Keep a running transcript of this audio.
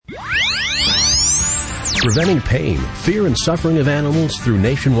preventing pain, fear, and suffering of animals through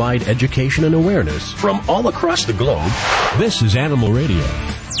nationwide education and awareness from all across the globe. This is Animal Radio.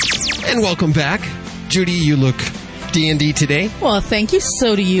 And welcome back. Judy, you look dandy today. Well, thank you.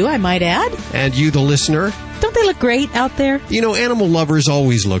 So do you, I might add. And you, the listener. Don't they look great out there? You know, animal lovers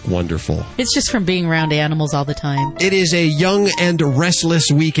always look wonderful. It's just from being around animals all the time. It is a young and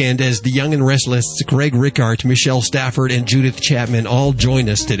restless weekend as the young and restless Greg Rickart, Michelle Stafford, and Judith Chapman all join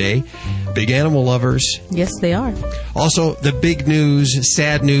us today. Big animal lovers. Yes, they are. Also, the big news,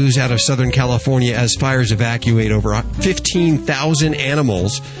 sad news out of Southern California as fires evacuate over 15,000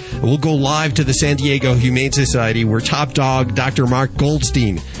 animals. We'll go live to the San Diego Humane Society where top dog Dr. Mark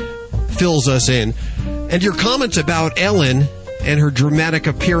Goldstein fills us in. And your comments about Ellen and her dramatic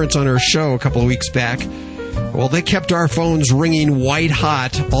appearance on her show a couple of weeks back, well, they kept our phones ringing white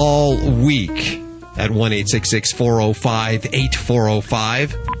hot all week at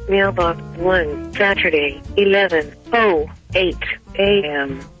 1-866-405-8405. Mailbox 1, Saturday, 11:08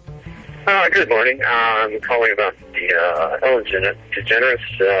 a.m. Good morning. I'm calling about the Ellen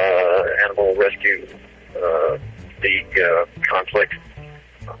DeGeneres Animal Rescue League conflict.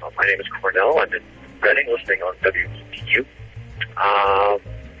 My name is Cornell. I'm in Reading, listening on WETU.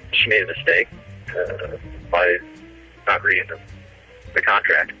 She made a mistake by not reading the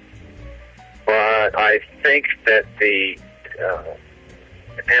contract. But I think that the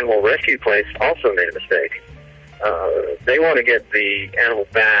animal rescue place also made a mistake. They want to get the animal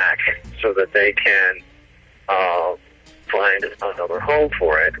back so that they can find another home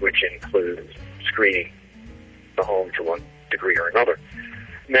for it, which includes screening the home to one degree or another.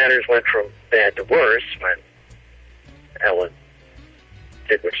 Matters went from bad to worse when Ellen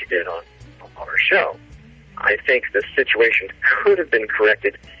did what she did on her show. I think the situation could have been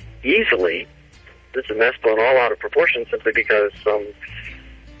corrected easily. This is a mess blown all out of proportion simply because some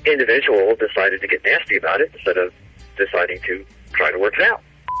individual decided to get nasty about it instead of deciding to try to work it out.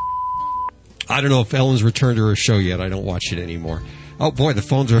 I don't know if Ellen's returned to her show yet. I don't watch it anymore. Oh, boy, the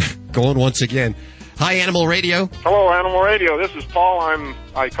phones are going once again. Hi, Animal Radio. Hello, Animal Radio. This is Paul.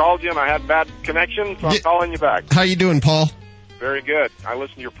 I called you and I had bad connection, so I'm calling you back. How you doing, Paul? Very good. I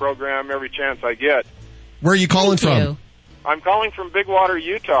listen to your program every chance I get. Where are you calling from? I'm calling from Big Water,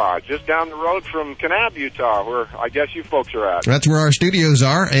 Utah, just down the road from Kanab, Utah, where I guess you folks are at. That's where our studios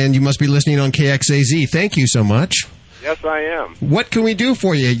are, and you must be listening on KXAZ. Thank you so much. Yes, I am. What can we do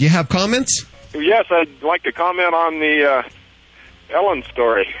for you? You have comments? Yes, I'd like to comment on the Ellen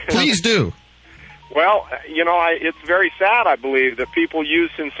story. Please do. Well, you know, it's very sad, I believe, that people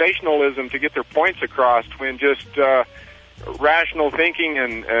use sensationalism to get their points across when just rational thinking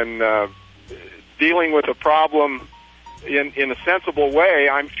and dealing with a problem in a sensible way.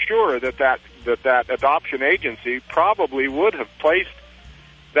 I'm sure that adoption agency probably would have placed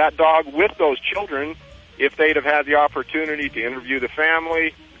that dog with those children if they'd have had the opportunity to interview the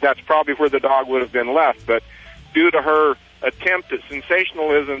family. That's probably where the dog would have been left. But due to her attempt at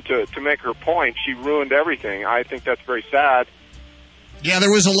sensationalism to make her point, she ruined everything. I think that's very sad. Yeah,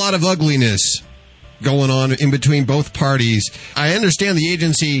 there was a lot of ugliness going on in between both parties. I understand the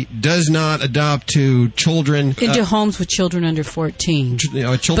agency does not adopt to children into homes with children under 14.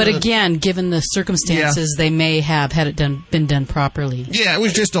 But again, given the circumstances, they may have had it been done properly. Yeah, it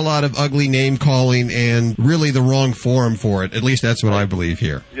was just a lot of ugly name calling and really the wrong forum for it. At least that's what I believe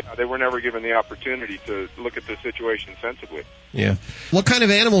here. Yeah, they were never given the opportunity to look at the situation sensibly. Yeah. What kind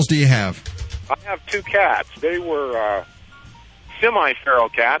of animals do you have? I have 2 cats. They were semi-feral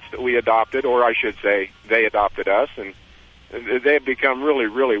cats that we adopted, or I should say they adopted us, and they've become really,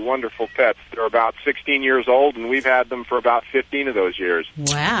 really wonderful pets. They're about 16 years old, and we've had them for about 15 of those years.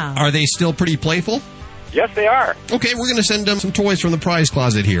 Wow. Are they still pretty playful? Yes, they are. Okay, we're going to send them some toys from the prize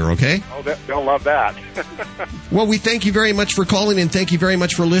closet here, okay? Oh, they'll love that. Well, we thank you very much for calling, and thank you very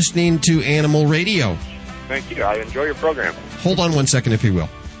much for listening to Animal Radio. Thank you. I enjoy your program. Hold on one second, if you will.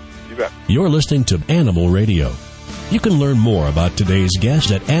 You bet. You're listening to Animal Radio. You can learn more about today's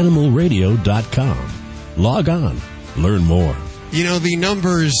guest at animalradio.com. Log on. Learn more. You know, the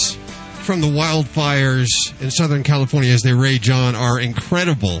numbers from the wildfires in Southern California as they rage on are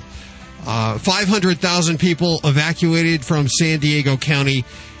incredible. 500,000 people evacuated from San Diego County.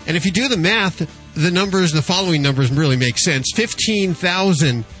 And if you do the math, the following numbers really make sense.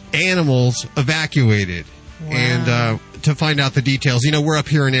 15,000 animals evacuated. Wow. And to find out the details, you know, we're up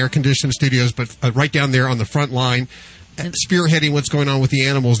here in air-conditioned studios, but right down there on the front line, spearheading what's going on with the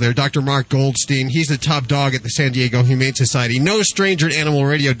animals there, Dr. Mark Goldstein. He's the top dog at the San Diego Humane Society. No stranger to Animal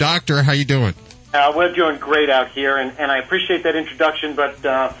Radio. Doctor, how you doing? We're doing great out here, and I appreciate that introduction, but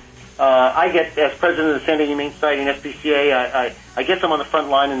I get, as president of the San Diego Humane Society and SPCA, I guess I'm on the front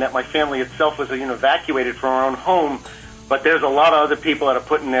line in that my family itself was evacuated from our own home, but there's a lot of other people that are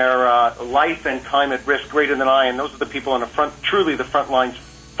putting their life and time at risk greater than I, and those are the people on the front, truly the front lines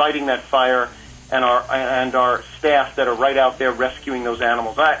fighting that fire, and our staff that are right out there rescuing those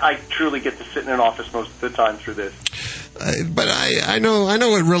animals. I truly get to sit in an office most of the time through this. But I know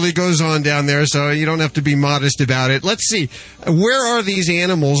what really goes on down there, so you don't have to be modest about it. Let's see. Where are these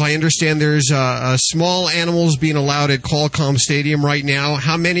animals? I understand there's small animals being allowed at Qualcomm Stadium right now.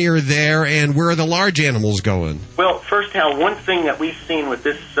 How many are there, and where are the large animals going? Well, first, Hal, one thing that we've seen with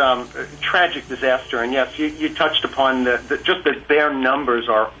this tragic disaster, and yes, you touched upon just the bare numbers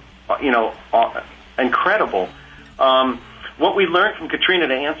are incredible. What we learned from Katrina,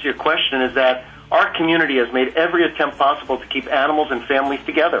 to answer your question, is that our community has made every attempt possible to keep animals and families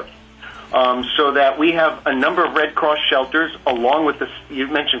together. So that we have a number of Red Cross shelters, along with you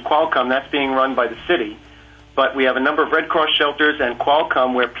mentioned Qualcomm, that's being run by the city. But we have a number of Red Cross shelters and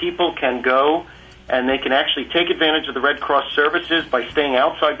Qualcomm where people can go and they can actually take advantage of the Red Cross services by staying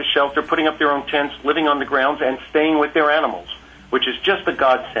outside the shelter, putting up their own tents, living on the grounds, and staying with their animals, which is just a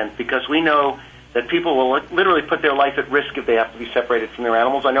godsend, because we know that people will literally put their life at risk if they have to be separated from their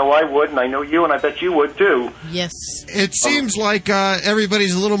animals. I know I would, and I know you, and I bet you would too. Yes. It seems like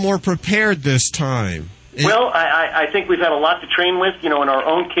everybody's a little more prepared this time. Well, I think we've had a lot to train with. In our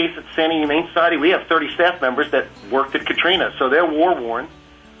own case at San Diego Humane Society, we have 30 staff members that worked at Katrina, so they're war-worn.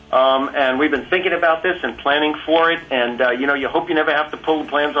 And we've been thinking about this and planning for it, and, you hope you never have to pull the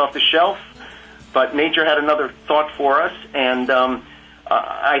plans off the shelf. But nature had another thought for us, and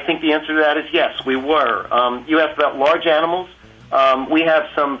I think the answer to that is yes, we were. You asked about large animals. We have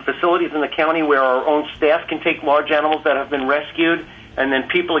some facilities in the county where our own staff can take large animals that have been rescued, and then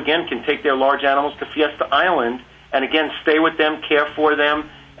people, again, can take their large animals to Fiesta Island and, again, stay with them, care for them,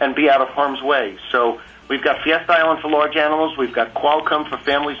 and be out of harm's way. So we've got Fiesta Island for large animals, we've got Qualcomm for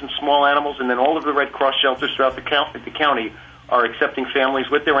families and small animals, and then all of the Red Cross shelters throughout the county are accepting families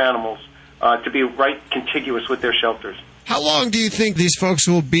with their animals to be right contiguous with their shelters. How long do you think these folks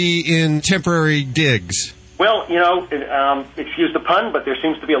will be in temporary digs? Well, excuse the pun, but there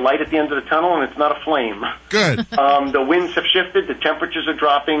seems to be a light at the end of the tunnel, and it's not a flame. Good. The winds have shifted. The temperatures are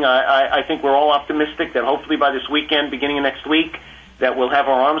dropping. I think we're all optimistic that hopefully by this weekend, beginning of next week, that we'll have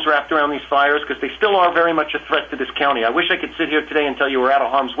our arms wrapped around these fires, because they still are very much a threat to this county. I wish I could sit here today and tell you we're out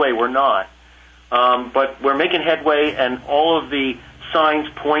of harm's way. We're not. But we're making headway, and all of the signs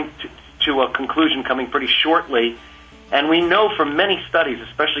point to a conclusion coming pretty shortly. And we know from many studies,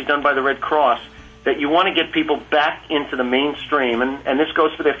 especially done by the Red Cross, that you want to get people back into the mainstream, and this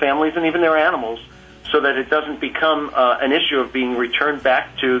goes for their families and even their animals, so that it doesn't become an issue of being returned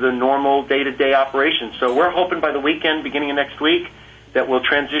back to the normal day-to-day operation. So we're hoping by the weekend, beginning of next week, that we'll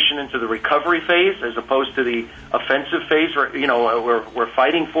transition into the recovery phase as opposed to the offensive phase. We're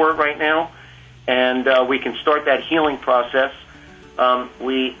fighting for it right now, and we can start that healing process.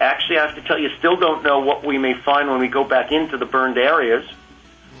 We actually, I have to tell you, still don't know what we may find when we go back into the burned areas.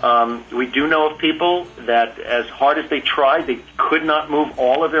 We do know of people that, as hard as they tried, they could not move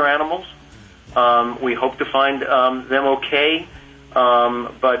all of their animals. We hope to find them okay,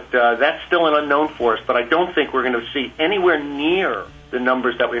 but that's still an unknown for us. But I don't think we're going to see anywhere near the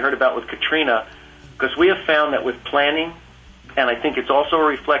numbers that we heard about with Katrina, because we have found that with planning, and I think it's also a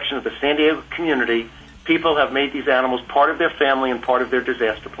reflection of the San Diego community, people have made these animals part of their family and part of their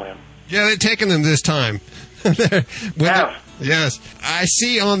disaster plan. Yeah, they've taken them this time. Yes. I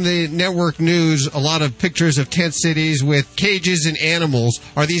see on the network news a lot of pictures of tent cities with cages and animals.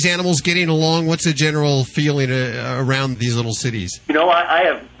 Are these animals getting along? What's the general feeling around these little cities?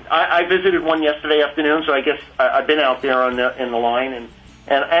 I visited one yesterday afternoon, so I guess I've been out there in the line, and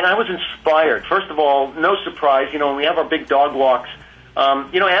I was inspired. First of all, no surprise, when we have our big dog walks,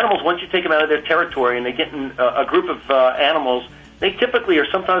 animals, once you take them out of their territory and they get in a group of animals, they typically are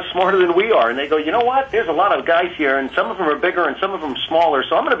sometimes smarter than we are, and they go, you know what, there's a lot of guys here, and some of them are bigger and some of them smaller,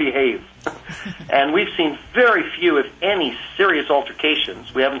 so I'm going to behave. And we've seen very few, if any, serious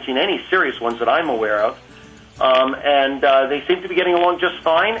altercations. We haven't seen any serious ones that I'm aware of. And they seem to be getting along just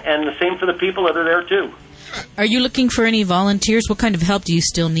fine, and the same for the people that are there, too. Are you looking for any volunteers? What kind of help do you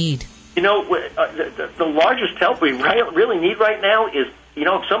still need? The largest help we really need right now is,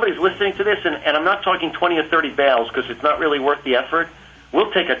 if somebody's listening to this, and I'm not talking 20 or 30 bales because it's not really worth the effort,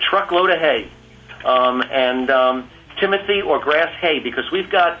 we'll take a truckload of hay and Timothy or grass hay, because we've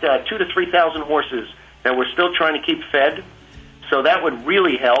got 2,000 to 3,000 horses that we're still trying to keep fed, so that would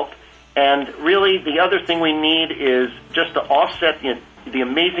really help. And really, the other thing we need is just to offset the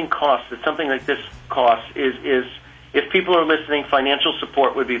amazing cost that something like this costs is if people are listening, financial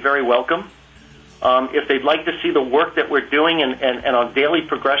support would be very welcome. If they'd like to see the work that we're doing and on daily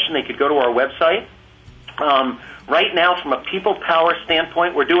progression, they could go to our website. Right now, from a people power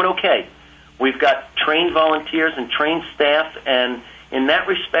standpoint, we're doing okay. We've got trained volunteers and trained staff, and in that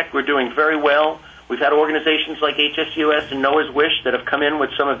respect, we're doing very well. We've had organizations like HSUS and Noah's Wish that have come in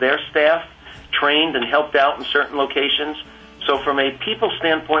with some of their staff, trained and helped out in certain locations. So from a people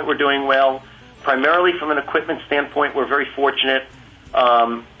standpoint, we're doing well. Primarily from an equipment standpoint, we're very fortunate.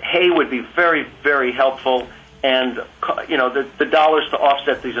 Hay would be very, very helpful, and the dollars to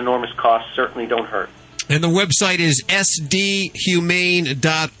offset these enormous costs certainly don't hurt. And the website is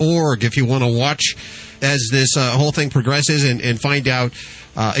sdhumane.org if you want to watch as this whole thing progresses and find out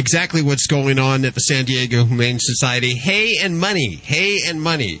exactly what's going on at the San Diego Humane Society. Hay and money. Hay and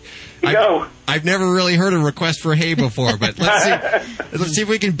money. I've never really heard a request for hay before, but let's see if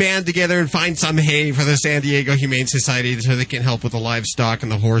we can band together and find some hay for the San Diego Humane Society so they can help with the livestock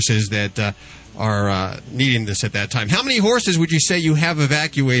and the horses that are needing this at that time. How many horses would you say you have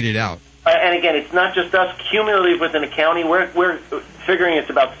evacuated out? And again, it's not just us. Cumulative within the county, we're figuring it's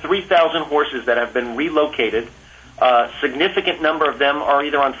about 3,000 horses that have been relocated. A significant number of them are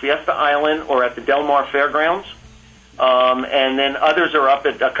either on Fiesta Island or at the Del Mar Fairgrounds. And then others are up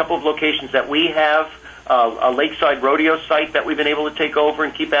at a couple of locations that we have, a lakeside rodeo site that we've been able to take over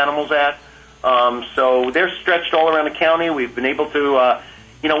and keep animals at. So they're stretched all around the county. We've been able to,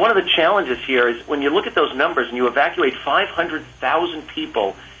 one of the challenges here is when you look at those numbers and you evacuate 500,000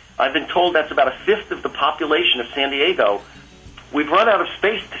 people, I've been told that's about a fifth of the population of San Diego. We've run out of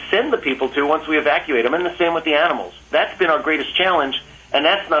space to send the people to once we evacuate them, and the same with the animals. That's been our greatest challenge, and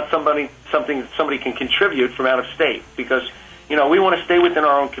that's not something that somebody can contribute from out of state, because, we want to stay within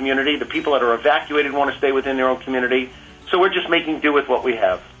our own community. The people that are evacuated want to stay within their own community, so we're just making do with what we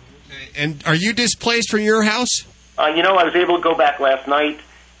have. And are you displaced from your house? I was able to go back last night,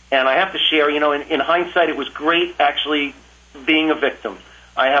 and I have to share, in hindsight, it was great actually being a victim.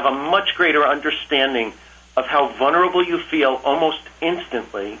 I have a much greater understanding of how vulnerable you feel almost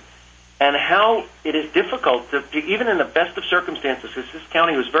instantly, and how it is difficult to even in the best of circumstances, because this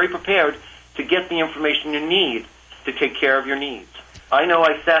county was very prepared to get the information you need to take care of your needs. I know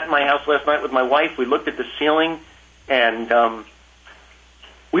I sat in my house last night with my wife. We looked at the ceiling, and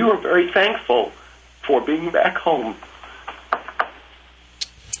we were very thankful for being back home.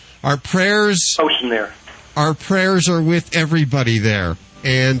 Our prayers are with everybody there.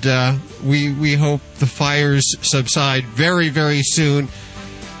 And we hope the fires subside very, very soon.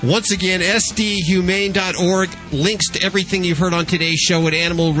 Once again, sdhumane.org. Links to everything you've heard on today's show at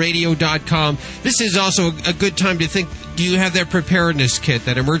animalradio.com. This is also a good time to think, do you have that preparedness kit,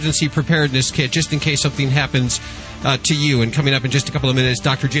 that emergency preparedness kit, just in case something happens to you? And coming up in just a couple of minutes,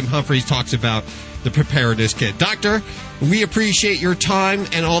 Dr. Jim Humphries talks about the preparedness kit. Doctor, we appreciate your time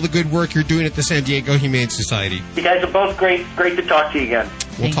and all the good work you're doing at the San Diego Humane Society. You guys are both great. Great to talk to you again.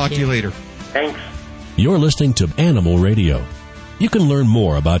 We'll talk to you later. Thanks. You're listening to Animal Radio. You can learn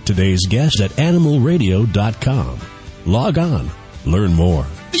more about today's guest at animalradio.com. Log on. Learn more.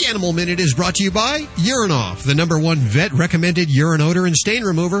 The Animal Minute is brought to you by Urinoff, the #1 vet-recommended urine odor and stain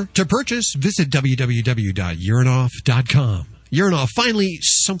remover. To purchase, visit www.urinoff.com. Urinoff, finally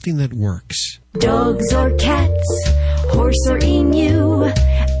something that works. Dogs or cats, horse or emu,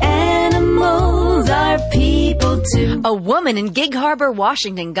 animals are people too. A woman in Gig Harbor,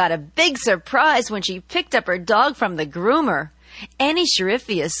 Washington got a big surprise when she picked up her dog from the groomer. Annie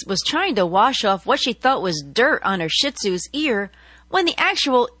Sharifius was trying to wash off what she thought was dirt on her Shih Tzu's ear when the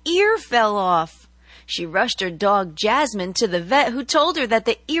actual ear fell off. She rushed her dog Jasmine to the vet, who told her that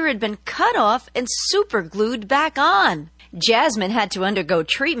the ear had been cut off and super glued back on. Jasmine had to undergo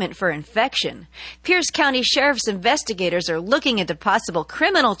treatment for infection. Pierce County Sheriff's investigators are looking into possible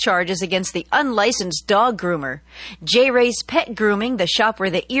criminal charges against the unlicensed dog groomer. J. Ray's Pet Grooming, the shop where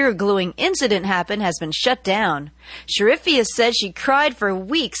the ear gluing incident happened, has been shut down. Sharifius said she cried for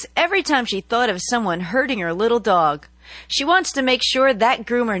weeks every time she thought of someone hurting her little dog. She wants to make sure that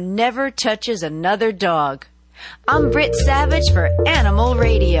groomer never touches another dog. I'm Britt Savage for Animal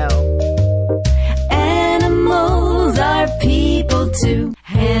Radio. Animals are people too.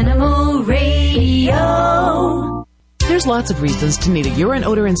 Animal Radio. There's lots of reasons to need a urine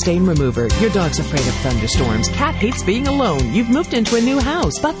odor and stain remover. Your dog's afraid of thunderstorms. Cat hates being alone. You've moved into a new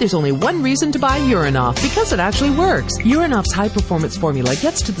house, but there's only one reason to buy Urinoff, because it actually works. Urinoff's high-performance formula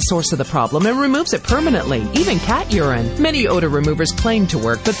gets to the source of the problem and removes it permanently, even cat urine. Many odor removers claim to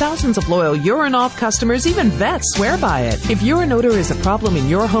work, but thousands of loyal Urinoff customers, even vets, swear by it. If urine odor is a problem in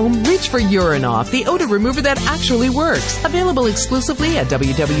your home, reach for Urinoff, the odor remover that actually works. Available exclusively at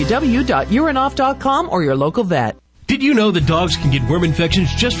www.urinoff.com or your local vet. Did you know that dogs can get worm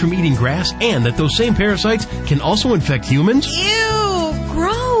infections just from eating grass, and that those same parasites can also infect humans? Ew,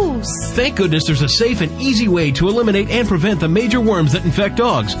 gross. Thank goodness there's a safe and easy way to eliminate and prevent the major worms that infect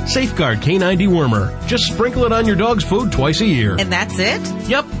dogs. Safeguard Canine Dewormer. Just sprinkle it on your dog's food twice a year. And that's it?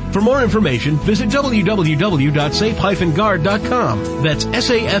 Yep. For more information, visit www.safe-guard.com. That's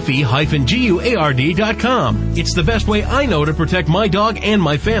SAFE-GUARD.com. It's the best way I know to protect my dog and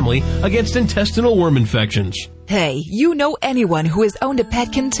my family against intestinal worm infections. Hey, you know anyone who has owned a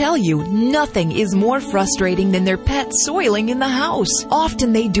pet can tell you nothing is more frustrating than their pet soiling in the house.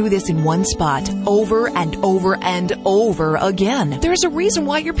 Often they do this in one spot, over and over and over again. There's a reason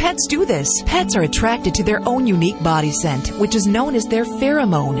why your pets do this. Pets are attracted to their own unique body scent, which is known as their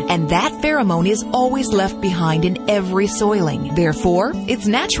pheromone, and that pheromone is always left behind in every soiling. Therefore, it's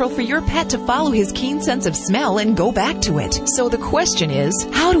natural for your pet to follow his keen sense of smell and go back to it. So the question is,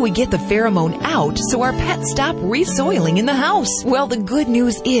 how do we get the pheromone out so our pets stop resoiling in the house? Well, the good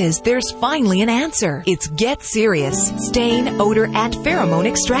news is there's finally an answer. It's Get Serious Stain, Odor, and Pheromone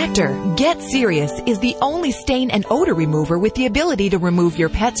Extractor. Get Serious is the only stain and odor remover with the ability to remove your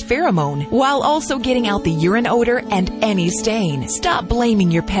pet's pheromone while also getting out the urine odor and any stain. Stop blaming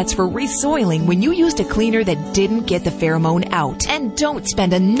your pets for resoiling when you used a cleaner that didn't get the pheromone out. And don't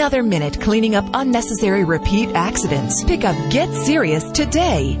spend another minute cleaning up unnecessary repeat accidents. Pick up Get Serious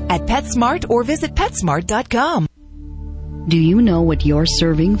today at PetSmart or visit PetSmart.com. Do you know what you're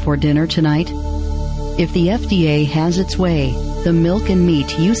serving for dinner tonight? If the FDA has its way, the milk and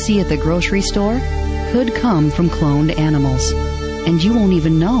meat you see at the grocery store could come from cloned animals. And you won't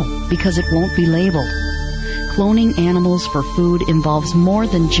even know because it won't be labeled. Cloning animals for food involves more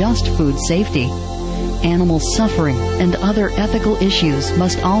than just food safety. Animal suffering and other ethical issues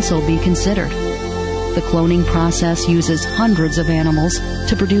must also be considered. The cloning process uses hundreds of animals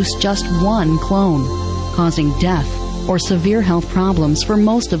to produce just one clone, causing death or severe health problems for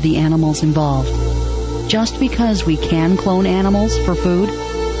most of the animals involved. Just because we can clone animals for food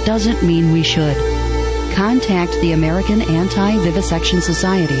doesn't mean we should. Contact the American Anti-Vivisection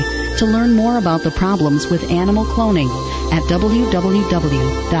Society to learn more about the problems with animal cloning at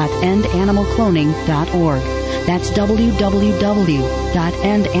www.endanimalcloning.org. That's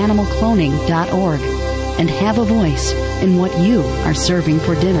www.endanimalcloning.org. And have a voice in what you are serving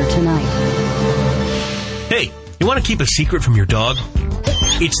for dinner tonight. Hey, you want to keep a secret from your dog?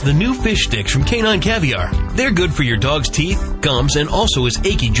 It's the new fish sticks from Canine Caviar. They're good for your dog's teeth, gums, and also his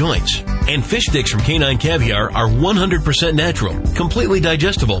achy joints. And fish sticks from Canine Caviar are 100% natural, completely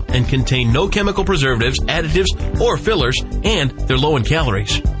digestible, and contain no chemical preservatives, additives, or fillers, and they're low in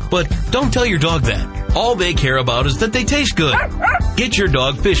calories. But don't tell your dog that. All they care about is that they taste good. Get your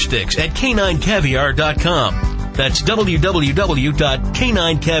dog fish sticks at caninecaviar.com. That's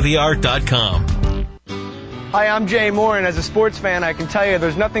www.caninecaviar.com. Hi, I'm Jay Moore, and as a sports fan, I can tell you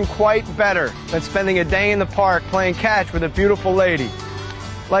there's nothing quite better than spending a day in the park playing catch with a beautiful lady.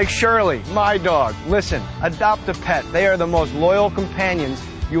 Like Shirley, my dog. Listen, adopt a pet. They are the most loyal companions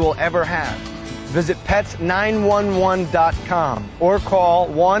you will ever have. Visit pets911.com or call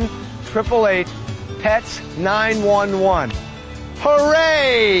 1-888-PETS-911.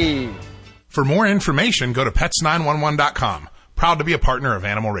 Hooray! For more information, go to pets911.com. Proud to be a partner of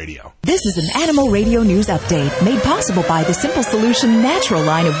Animal Radio. This is an Animal Radio News Update made possible by the Simple Solution Natural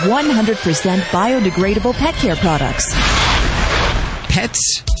line of 100% biodegradable pet care products.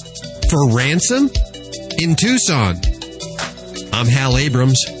 Pets for ransom? In Tucson. I'm Hal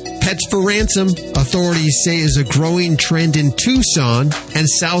Abrams. Pets for ransom, authorities say, is a growing trend in Tucson and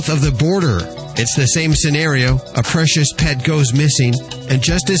south of the border. It's the same scenario. A precious pet goes missing, and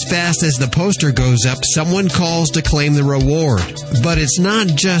just as fast as the poster goes up, someone calls to claim the reward. But it's not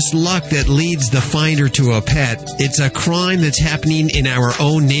just luck that leads the finder to a pet. It's a crime that's happening in our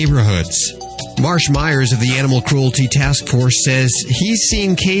own neighborhoods. Marsh Myers of the Animal Cruelty Task Force says he's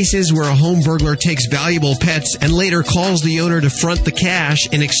seen cases where a home burglar takes valuable pets and later calls the owner to front the cash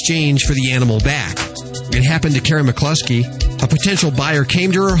in exchange for the animal back. It happened to Karen McCluskey. A potential buyer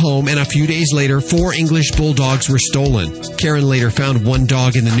came to her home, and a few days later, 4 English bulldogs were stolen. Karen later found one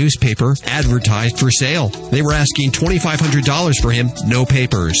dog in the newspaper, advertised for sale. They were asking $2,500 for him, no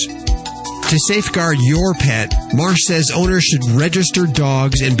papers. To safeguard your pet, Marsh says owners should register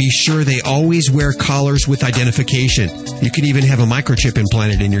dogs and be sure they always wear collars with identification. You can even have a microchip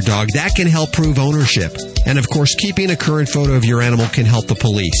implanted in your dog. That can help prove ownership. And of course, keeping a current photo of your animal can help the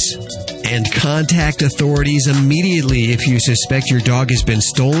police. And contact authorities immediately if you suspect your dog has been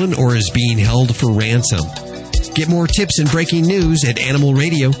stolen or is being held for ransom. Get more tips and breaking news at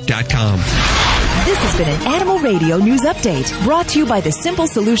animalradio.com. This has been an Animal Radio News Update brought to you by the Simple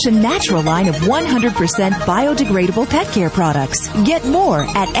Solution Natural line of 100% biodegradable pet care products. Get more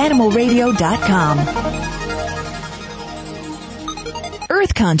at animalradio.com.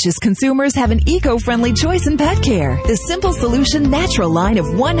 Earth-conscious consumers have an eco-friendly choice in pet care. The Simple Solution Natural line of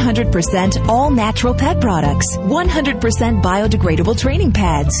 100% all-natural pet products. 100% biodegradable training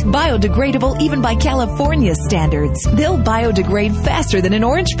pads. Biodegradable even by California standards. They'll biodegrade faster than an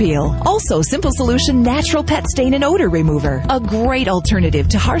orange peel. Also, Simple Solution Natural Pet Stain and Odor Remover. A great alternative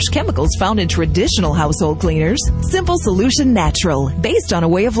to harsh chemicals found in traditional household cleaners. Simple Solution Natural, based on a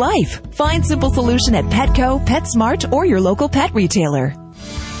way of life. Find Simple Solution at Petco, PetSmart, or your local pet retailer.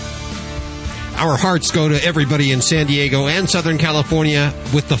 Our hearts go to everybody in San Diego and Southern California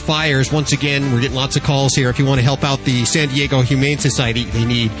with the fires. Once again, we're getting lots of calls here. If you want to help out the San Diego Humane Society, they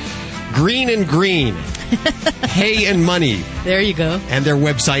need green and green, hay and money. There you go. And their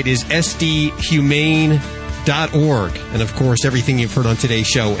website is sdhumane.org. And, of course, everything you've heard on today's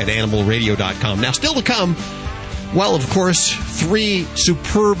show at animalradio.com. Now, still to come, well, of course, 3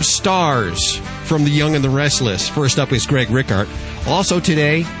 superb stars from The Young and the Restless. First up is Greg Rickard. Also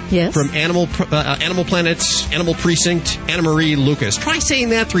today, from Animal Planet's Animal Precinct, Anna Marie Lucas. Try saying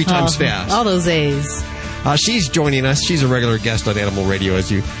that 3 times fast. All those A's. She's joining us. She's a regular guest on Animal Radio,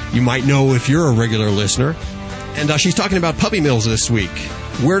 as you might know if you're a regular listener. And she's talking about puppy mills this week.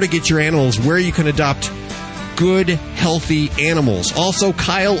 Where to get your animals, where you can adopt good, healthy animals. Also,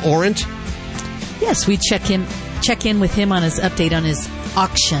 Kyle Orant. Yes, we check in with him on his update on his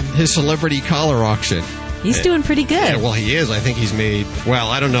auction. His celebrity collar auction. He's doing pretty good. Yeah, well, he is. I think he's made,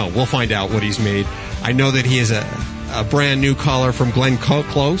 well, I don't know. We'll find out what he's made. I know that he is a brand new collar from Glenn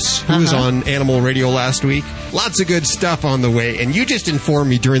Close, who was on Animal Radio last week. Lots of good stuff on the way. And you just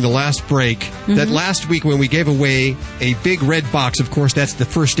informed me during the last break that last week when we gave away a big red box, of course, that's the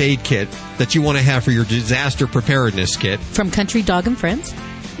first aid kit that you want to have for your disaster preparedness kit. From Country Dog and Friends.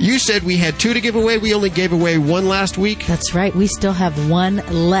 You said we had 2 to give away. We only gave away 1 last week. That's right. We still have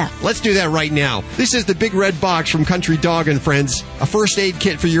 1 left. Let's do that right now. This is the big red box from Country Dog and Friends. A first aid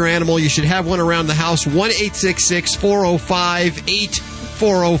kit for your animal. You should have one around the house.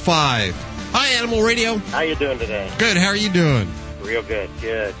 1-866-405-8405. Hi, Animal Radio. How you doing today? Good. How are you doing? Real good.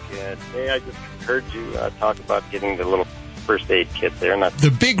 Good. Hey, I just heard you talk about getting the little first aid kit there.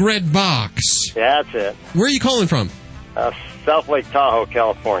 The big red box. Yeah, that's it. Where are you calling from? South Lake Tahoe,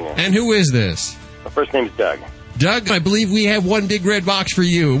 California. And who is this? My first name's Doug. Doug, I believe we have 1 big red box for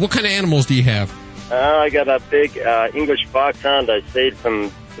you. What kind of animals do you have? I got a big English foxhound I saved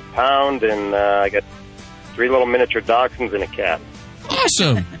from the pound, and I got 3 little miniature dachshunds and a cat.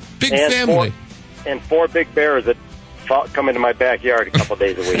 Awesome. Big family. 4 big bears that come into my backyard a couple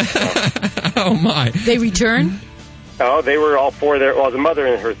days a week. So. Oh, my. They return? Oh, they were all 4 there. Well, the mother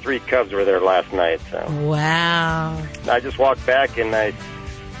and her 3 cubs were there last night. So. Wow. I just walked back and I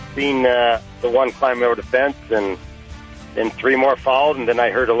seen the one climb over the fence, and then 3 more followed, and then I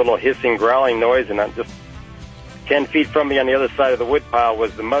heard a little hissing, growling noise, and I'm just 10 feet from me on the other side of the woodpile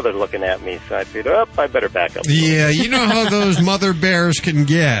was the mother looking at me. So I figured, I better back up. Yeah, you know how those mother bears can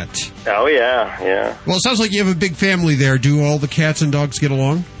get. Oh, yeah. Well, it sounds like you have a big family there. Do all the cats and dogs get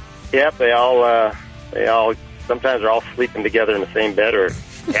along? Yep, they all sometimes they're all sleeping together in the same bed, or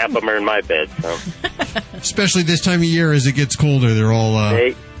half of them are in my bed. So. Especially this time of year as it gets colder, they're all...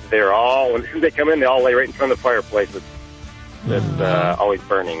 They're all, when they come in, they all lay right in front of the fireplace that's always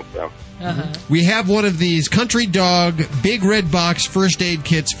burning. So. We have one of these Country Dog big red box first aid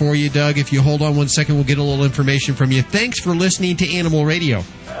kits for you, Doug. If you hold on 1 second, we'll get a little information from you. Thanks for listening to Animal Radio.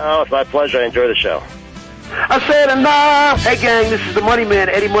 Oh, it's my pleasure. I enjoy the show. I said enough! Hey, gang, this is the Money Man,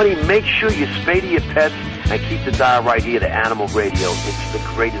 Eddie Money. Make sure you spay to your pets and keep the dial right here to Animal Radio. It's the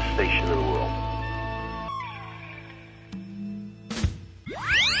greatest station in the world.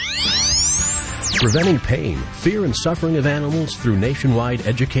 Preventing pain, fear, and suffering of animals through nationwide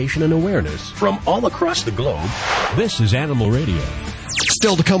education and awareness from all across the globe. This is Animal Radio.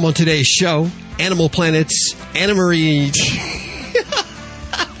 Still to come on today's show, Animal Planet's Anna Marie...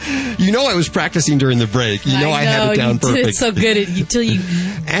 You know I was practicing during the break. You know I had it down perfect. It's so good until you...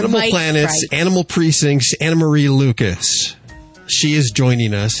 Animal Planet's Animal Precinct's Anna Marie Lucas. She is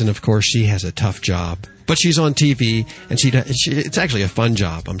joining us, and of course she has a tough job. But she's on TV, and it's actually a fun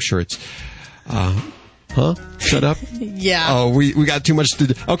job. I'm sure it's... Shut up? Yeah. Oh, we got too much to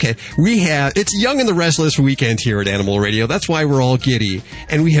do. Okay, it's Young and the Restless weekend here at Animal Radio. That's why we're all giddy.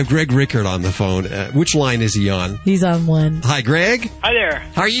 And we have Greg Rickard on the phone. Which line is he on? He's on 1. Hi, Greg. Hi there.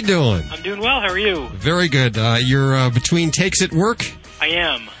 How are you doing? I'm doing well. How are you? Very good. You're between takes at work? I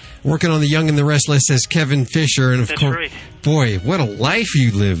am. Working on The Young and the Restless as Kevin Fisher. And of That's course, right. Boy, what a life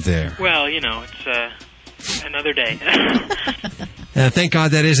you live there. Well, it's another day. Thank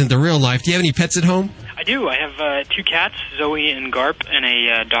God that isn't the real life. Do you have any pets at home? I do. I have 2 cats, Zoe and Garp, and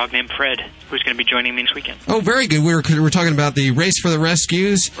a dog named Fred, who's going to be joining me this weekend. Oh, very good. We were talking about the Race for the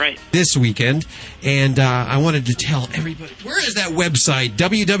Rescues this weekend, and I wanted to tell everybody, where is that website?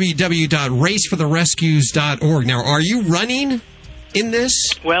 www.racefortherescues.org. Now, are you running in this?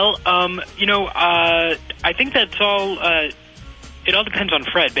 Well, I think that's all. It all depends on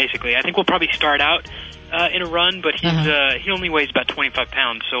Fred, basically. I think we'll probably start out in a run, but he only weighs about 25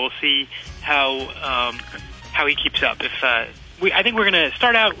 pounds, so we'll see how he keeps up. I think we're going to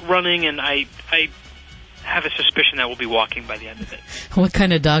start out running, and I have a suspicion that we'll be walking by the end of it. What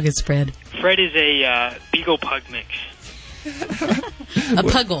kind of dog is Fred? Fred is a Beagle Pug mix. A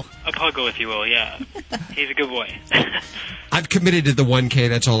Puggle. A Puggle, if you will, yeah. He's a good boy. I've committed to the 1K.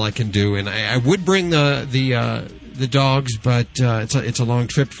 That's all I can do, and I would bring the dogs, but it's a long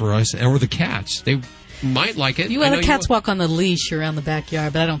trip for us, or the cats. They might like it. You let the cats walk on the leash around the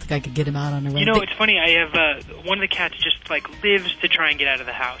backyard, but I don't think I could get him out on a run. You know, it's funny. I have one of the cats just lives to try and get out of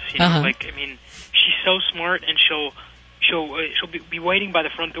the house. You know, she's so smart, and she'll be waiting by the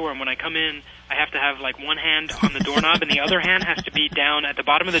front door, and when I come in, I have to have one hand on the doorknob, and the other hand has to be down at the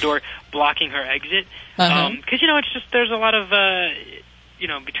bottom of the door, blocking her exit. Because it's just there's a lot of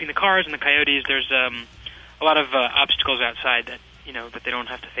between the cars and the coyotes, there's a lot of obstacles outside that they don't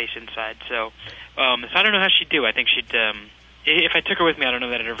have to face inside. So I don't know how she'd do. I think she'd if I took her with me, I don't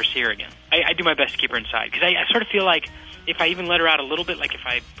know that I'd ever see her again. I do my best to keep her inside, because I sort of feel like if I even let her out a little bit, like if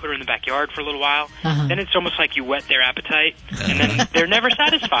I put her in the backyard for a little while, then it's almost like you whet their appetite, and then they're never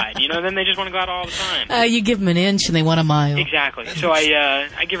satisfied. Then they just want to go out all the time. You give them an inch and they want a mile. Exactly. So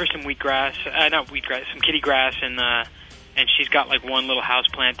I give her some some kitty grass, and she's got one little house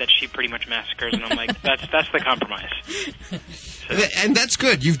plant that she pretty much massacres, and I'm like, that's the compromise. So. And that's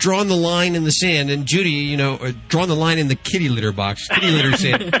good. You've drawn the line in the sand, and Judy, drawn the line in the kitty litter box, kitty litter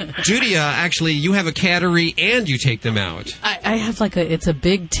sand. Judy, actually, you have a cattery and you take them out. I have it's a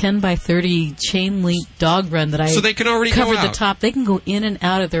big 10 by 30 chain link dog run that I so they can already covered go out. The top. They can go in and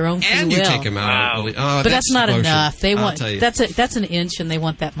out of their own free and will. you take them out. Wow. But that's not enough. They want that's an inch, and they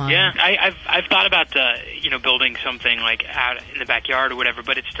want that mile. Yeah, I've thought about building something out in the backyard or whatever,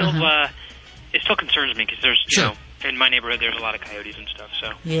 but it still concerns me, because there's in my neighborhood there's a lot of coyotes and stuff.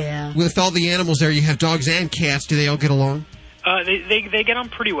 So yeah, with all the animals there, you have dogs and cats. Do they all get along? They get on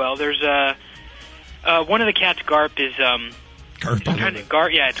pretty well. There's one of the cats, Garp, is Garp.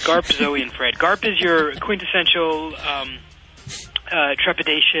 Yeah, it's Garp, Zoe, and Fred. Garp is your quintessential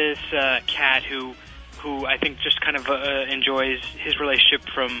trepidatious cat who I think just kind of enjoys his relationship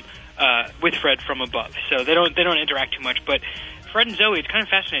with Fred from above. So they don't interact too much. But Fred and Zoe, it's kind of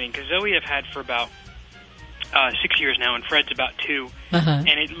fascinating, because Zoe I've had for about 6 years now, and Fred's about 2. And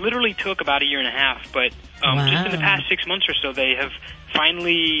it literally took about a year and a half. But just in the past 6 months or so, they have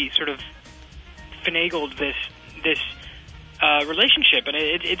finally sort of finagled this relationship, and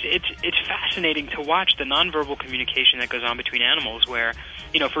it's fascinating to watch the nonverbal communication that goes on between animals. Where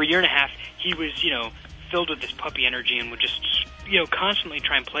for a year and a half, he was filled with this puppy energy and would just constantly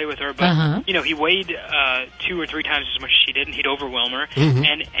try and play with her, but he weighed 2 or 3 times as much as she did, and he'd overwhelm her,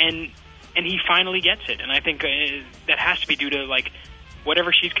 and he finally gets it. And I think that has to be due to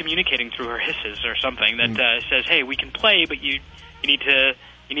whatever she's communicating through her hisses or something that says, "Hey, we can play, but you need to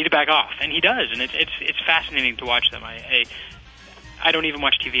back off," and he does, and it's fascinating to watch them. I don't even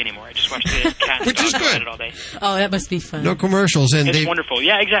watch TV anymore. I just watch the cat which is good all day. Oh, that must be fun. No commercials, and it's wonderful.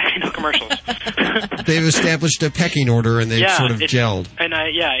 Yeah, exactly. No commercials. They've established a pecking order, and they've sort of gelled. And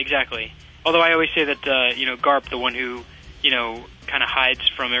exactly. Although I always say that Garp, the one who kind of hides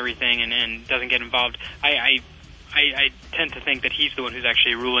from everything and doesn't get involved, I tend to think that he's the one who's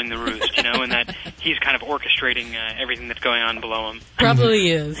actually ruling the roost, and that he's kind of orchestrating everything that's going on below him.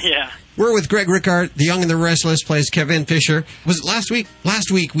 Probably is. Yeah. We're with Greg Rickard. The Young and the Restless plays Kevin Fisher. Was it last week? Last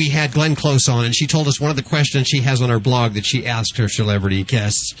week we had Glenn Close on, and she told us one of the questions she has on her blog that she asked her celebrity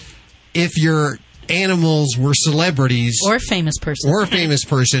guests: if your animals were celebrities or a famous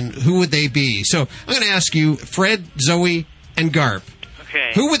person, who would they be? So I'm going to ask you, Fred, Zoe, and Garp.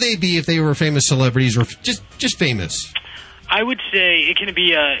 Okay. Who would they be if they were famous celebrities, or just famous? I would say it can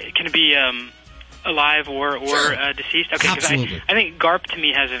be alive or deceased. Okay, absolutely. I think Garp to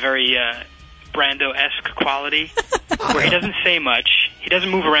me has a very Brando-esque quality, where he doesn't say much, he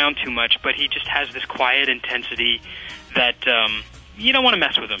doesn't move around too much, but he just has this quiet intensity that you don't want to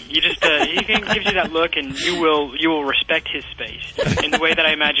mess with him. You just he gives you that look, and you will respect his space in the way that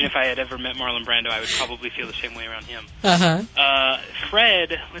I imagine if I had ever met Marlon Brando, I would probably feel the same way around him.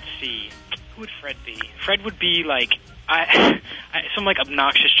 Fred, let's see, who would Fred be? Fred would be like some like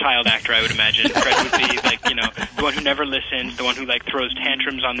obnoxious child actor, I would imagine. Fred would be like, you know, the one who never listens, the one who like throws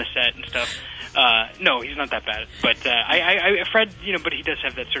tantrums on the set and stuff. No, he's not that bad. But Fred, you know, but he does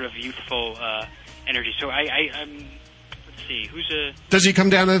have that sort of youthful energy. So I'm let's see, Does he come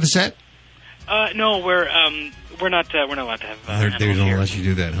down to the set? No, we're not allowed to have. They don't let you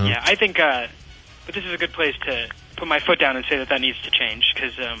do that, huh? Yeah, I think. But this is a good place to put my foot down and say that needs to change,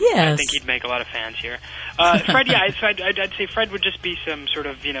 because yes. I think he'd make a lot of fans here. Fred, yeah, I'd say Fred would just be some sort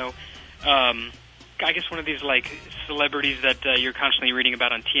of, you know, I guess one of these like celebrities that you're constantly reading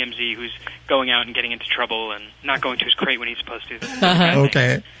about on TMZ, who's going out and getting into trouble and not going to his crate when he's supposed to.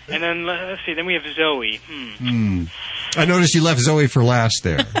 Okay. And then let's see. Then we have Zoe. I noticed you left Zoe for last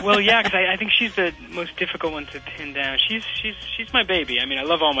there. Well, yeah, because I think she's the most difficult one to pin down. She's my baby. I mean, I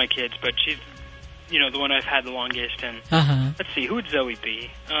love all my kids, but she's, you know, the one I've had the longest. And let's see, who would Zoe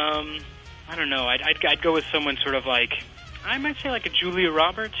be? I don't know. I'd go with someone sort of like, I might say like a Julia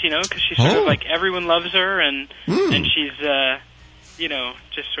Roberts, you know, because she's sort of like everyone loves her, and she's, you know,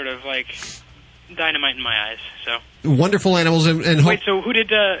 just sort of like dynamite in my eyes. So wonderful animals and wait. So who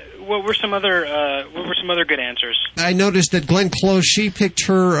did? What were some other good answers? I noticed that Glenn Close, she picked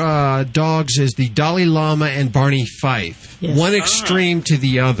her dogs as the Dalai Lama and Barney Fife. Yes. One extreme to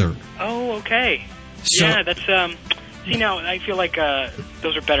the other. Oh, okay. So, yeah, that's. See, now I feel like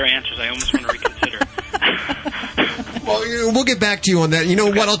those are better answers. I almost want to reconsider. Well, we'll get back to you on that. You know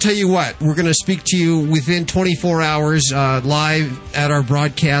what? I'll tell you what. We're going to speak to you within 24 hours live at our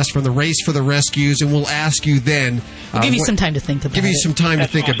broadcast from the Race for the Rescues, and we'll ask you then. We'll give you some time to think about it. Give you some time to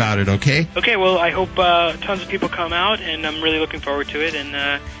think about it, okay? Okay, well, I hope tons of people come out, and I'm really looking forward to it,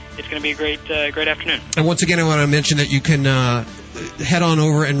 and it's going to be a great afternoon. And once again, I want to mention that you can head on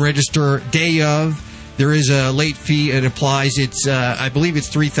over and register day of. There is a late fee. It applies. It's, I believe it's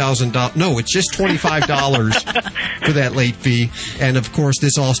 $3,000. No, it's just $25 for that late fee. And, of course,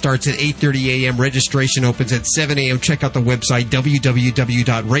 this all starts at 8:30 a.m. Registration opens at 7 a.m. Check out the website,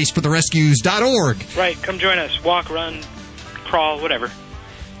 www.racefortherescues.org. Right. Come join us. Walk, run, crawl, whatever.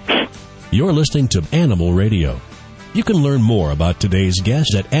 You're listening to Animal Radio. You can learn more about today's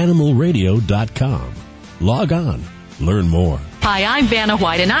guest at animalradio.com. Log on. Learn more. Hi, I'm Vanna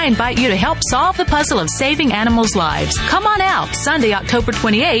White, and I invite you to help solve the puzzle of saving animals' lives. Come on out Sunday, October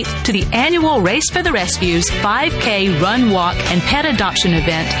 28th, to the annual Race for the Rescues 5K Run, Walk, and Pet Adoption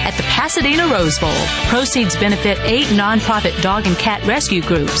event at the Pasadena Rose Bowl. Proceeds benefit 8 nonprofit dog and cat rescue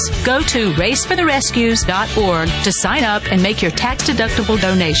groups. Go to racefortherescues.org to sign up and make your tax-deductible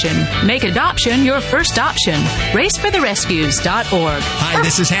donation. Make adoption your first option. Racefortherescues.org. Hi,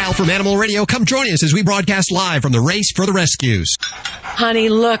 this is Hal from Animal Radio. Come join us as we broadcast live from the Race for the Rescues. Honey,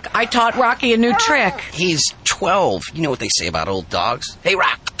 look, I taught Rocky a new trick. He's 12. You know what they say about old dogs. Hey,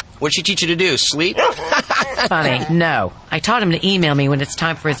 Rock, what'd she teach you to do? Sleep? Funny, no. I taught him to email me when it's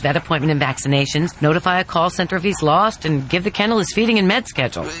time for his vet appointment and vaccinations, notify a call center if he's lost, and give the kennel his feeding and med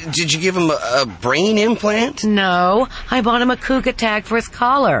schedule. Did you give him a brain implant? No. I bought him a Cougar tag for his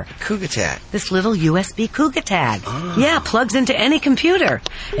collar. Cougar tag? This little USB Cougar tag. Oh. Yeah, plugs into any computer.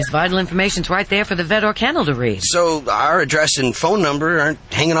 His vital information's right there for the vet or kennel to read. So our address and phone number aren't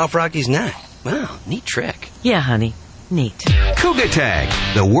hanging off Rocky's neck. Wow, neat trick. Yeah, honey. Neat. Cougar Tag,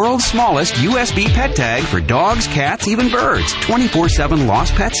 the world's smallest USB pet tag for dogs, cats, even birds. 24/7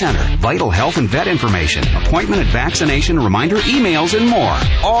 Lost Pet Center, vital health and vet information, appointment and vaccination, reminder emails, and more.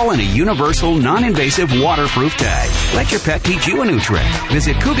 All in a universal, non-invasive, waterproof tag. Let your pet teach you a new trick.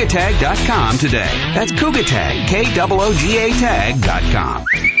 Visit CougarTag.com today. That's Cougar Tag, KOOGA tag.com.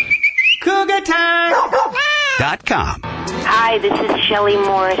 CougarTag.com. Hi, this is Shelley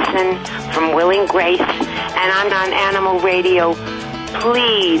Morrison from Will and Grace, and I'm on Animal Radio.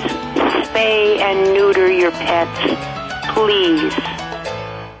 Please spay and neuter your pets. Please.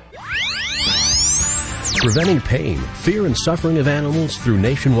 Preventing pain, fear, and suffering of animals through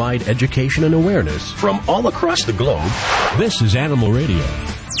nationwide education and awareness from all across the globe. This is Animal Radio.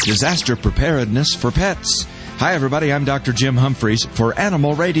 Disaster preparedness for pets. Hi, everybody. I'm Dr. Jim Humphreys for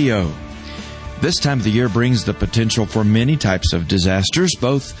Animal Radio. This time of the year brings the potential for many types of disasters,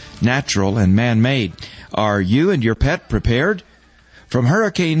 both natural and man-made. Are you and your pet prepared? From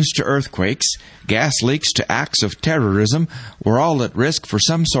hurricanes to earthquakes, gas leaks to acts of terrorism, we're all at risk for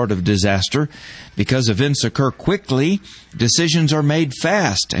some sort of disaster. Because events occur quickly, decisions are made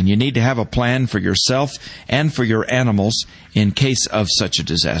fast, and you need to have a plan for yourself and for your animals in case of such a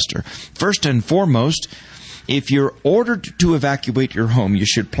disaster. First and foremost, If you're ordered to evacuate your home, you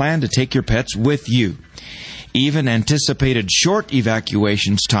should plan to take your pets with you. Even anticipated short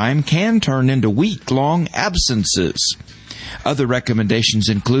evacuations time can turn into week-long absences. Other recommendations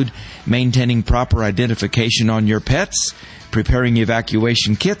include maintaining proper identification on your pets, preparing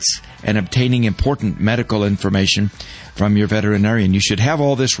evacuation kits, and obtaining important medical information from your veterinarian. You should have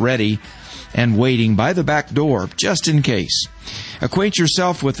all this ready and waiting by the back door, just in case. Acquaint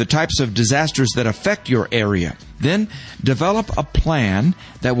yourself with the types of disasters that affect your area. Then develop a plan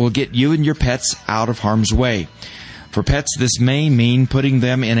that will get you and your pets out of harm's way. For pets, this may mean putting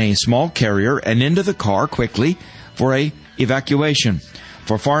them in a small carrier and into the car quickly for a evacuation.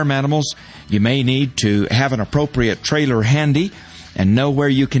 For farm animals, you may need to have an appropriate trailer handy and know where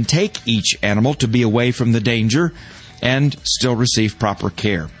you can take each animal to be away from the danger and still receive proper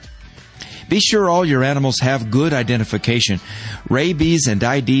care. Be sure all your animals have good identification. Rabies and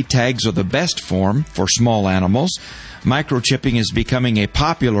ID tags are the best form for small animals. Microchipping is becoming a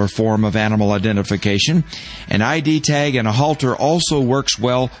popular form of animal identification. An ID tag and a halter also works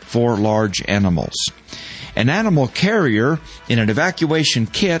well for large animals. An animal carrier and an evacuation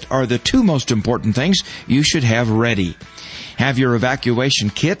kit are the two most important things you should have ready. Have your evacuation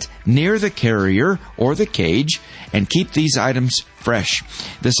kit near the carrier or the cage and keep these items fresh.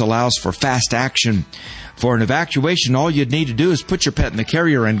 This allows for fast action. For an evacuation, all you'd need to do is put your pet in the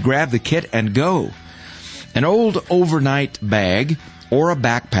carrier and grab the kit and go. An old overnight bag or a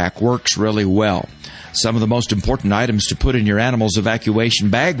backpack works really well. Some of the most important items to put in your animal's evacuation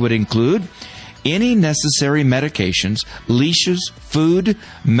bag would include any necessary medications, leashes, food,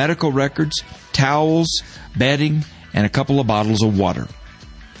 medical records, towels, bedding, and a couple of bottles of water.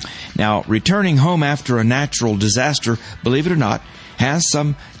 Now, returning home after a natural disaster, believe it or not, has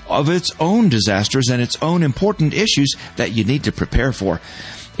some of its own disasters and its own important issues that you need to prepare for.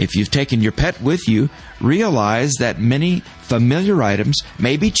 If you've taken your pet with you, realize that many familiar items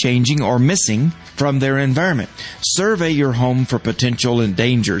may be changing or missing from their environment. Survey your home for potential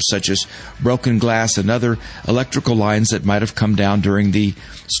dangers such as broken glass and other electrical lines that might have come down during the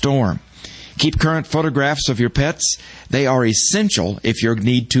storm. Keep current photographs of your pets. They are essential if you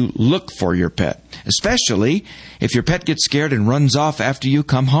need to look for your pet, especially if your pet gets scared and runs off after you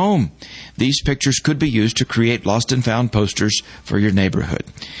come home. These pictures could be used to create lost and found posters for your neighborhood.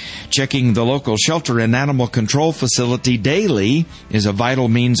 Checking the local shelter and animal control facility daily is a vital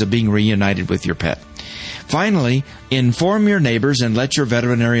means of being reunited with your pet. Finally, inform your neighbors and let your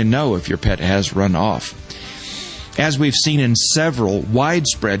veterinarian know if your pet has run off. As we've seen in several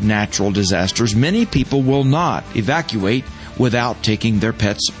widespread natural disasters, many people will not evacuate without taking their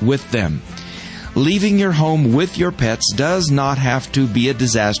pets with them. Leaving your home with your pets does not have to be a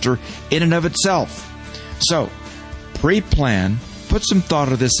disaster in and of itself. So, pre-plan, put some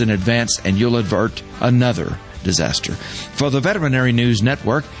thought of this in advance, and you'll avert another disaster. For the Veterinary News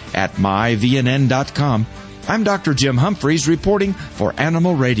Network at myvnn.com, I'm Dr. Jim Humphreys reporting for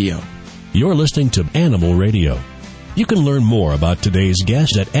Animal Radio. You're listening to Animal Radio. You can learn more about today's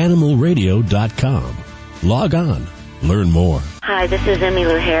guest at animalradio.com. Log on. Learn more. Hi, this is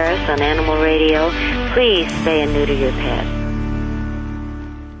Emmylou Harris on Animal Radio. Please spay and neuter your pet.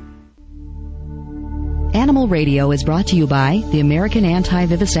 Animal Radio is brought to you by the American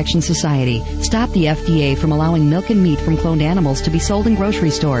Anti-Vivisection Society. Stop the FDA from allowing milk and meat from cloned animals to be sold in grocery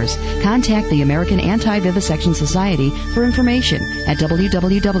stores. Contact the American Anti-Vivisection Society for information at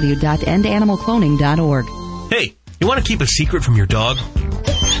www.endanimalcloning.org. Hey, you want to keep a secret from your dog?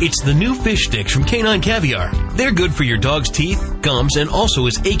 It's the new fish sticks from Canine Caviar. They're good for your dog's teeth, gums, and also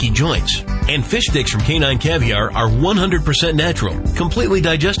his achy joints. And fish sticks from Canine Caviar are 100% natural, completely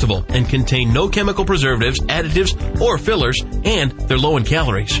digestible, and contain no chemical preservatives, additives, or fillers, and they're low in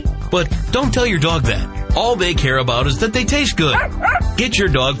calories. But don't tell your dog that. All they care about is that they taste good. Get your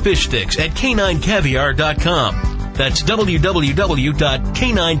dog fish sticks at caninecaviar.com. That's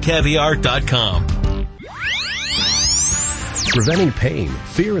www.caninecaviar.com. Preventing pain,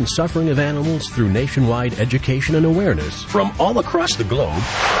 fear, and suffering of animals through nationwide education and awareness from all across the globe.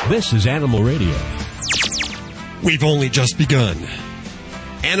 This is Animal Radio. We've only just begun.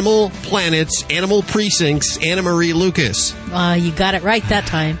 Animal Planet's Animal Precinct's Anna Marie Lucas. You got it right that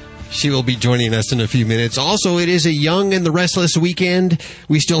time. She will be joining us in a few minutes. Also, it is a Young and the Restless weekend.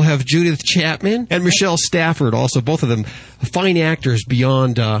 We still have Judith Chapman and Michelle Stafford. Also, both of them fine actors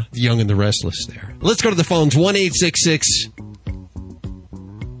beyond Young and the Restless there. Let's go to the phones.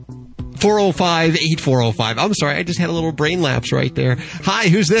 1-866-405-8405. I'm sorry, I just had a little brain lapse right there. Hi,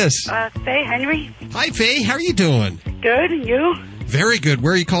 who's this? Faye Henry. Hi, Faye. How are you doing? Good, and you? Very good.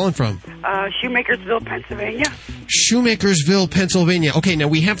 Where are you calling from? Shoemakersville, Pennsylvania. Shoemakersville, Pennsylvania. Okay, now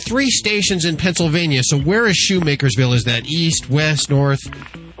we have 3 stations in Pennsylvania, so where is Shoemakersville? Is that east, west, north?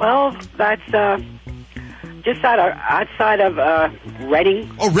 Well, that's just outside of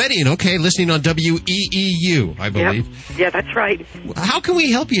Reading. Oh, Reading, okay. Listening on WEEU, I believe. Yep. Yeah, that's right. How can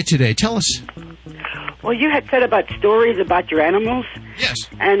we help you today? Tell us. Well, you had said about stories about your animals. Yes.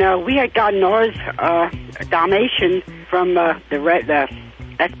 And we had gotten ours, a Dalmatian, from the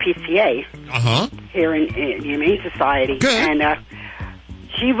SPCA here in the Humane Society. Good. And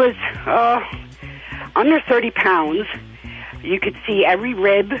she was under 30 pounds. You could see every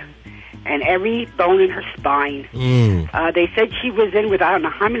rib and every bone in her spine. They said she was in with I don't know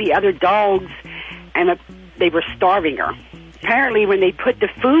how many other dogs, and they were starving her. Apparently, when they put the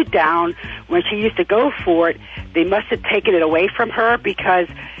food down, when she used to go for it, they must have taken it away from her, because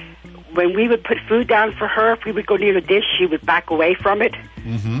when we would put food down for her, if we would go near the dish, she would back away from it.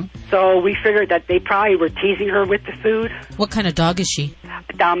 Mm-hmm. So we figured that they probably were teasing her with the food. What kind of dog is she?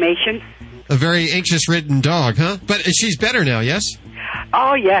 A Dalmatian. A very anxious-ridden dog, huh? But she's better now, yes?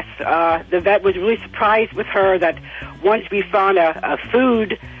 Oh, yes. The vet was really surprised with her that once we found a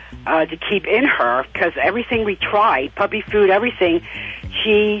food to keep in her, because everything we tried, puppy food, everything,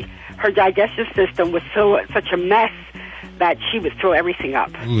 her digestive system was such a mess that she would throw everything up.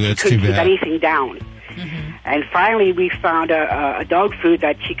 Ooh, that's couldn't too bad. keep anything down. Mm-hmm. And finally, we found a dog food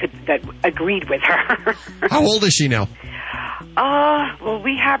that agreed with her. How old is she now? Well,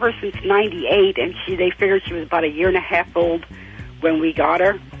 we have her since '98, and they figured she was about a year and a half old when we got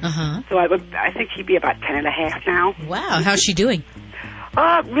her. So I think she'd be about 10 and a half now. Wow, how's she doing?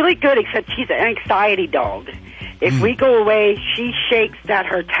 Really good, except she's an anxiety dog. If we go away, she shakes that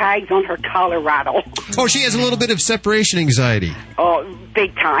her tags on her collar rattle. Oh, she has a little bit of separation anxiety. Oh,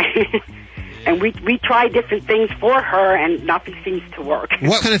 big time. And we tried different things for her, and nothing seems to work.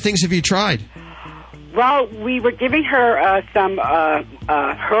 What kind of things have you tried? Well, we were giving her some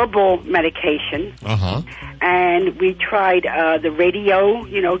herbal medication. And we tried the radio,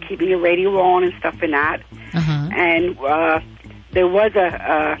 keeping the radio on and stuff in that. And there was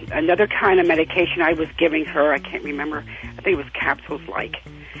another kind of medication I was giving her. I can't remember. I think it was capsules-like.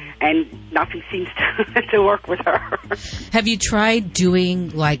 And nothing seems to work with her. Have you tried doing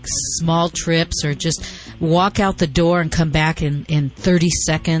like small trips, or just walk out the door and come back in 30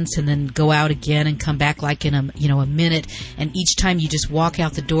 seconds, and then go out again and come back like in a minute, and each time you just walk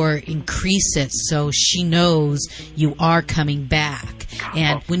out the door, increase it so she knows you are coming back.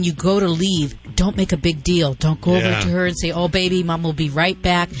 And when you go to leave, don't make a big deal. Don't go over to her and say, "Oh, baby, Mom will be right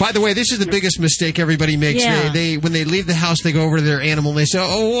back." By the way, this is the biggest mistake everybody makes. Yeah. They when they leave the house, they go over to their animal and they say,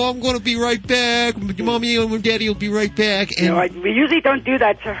 "Oh, I'm going to be right back. Mommy and Daddy will be right back." And we usually don't do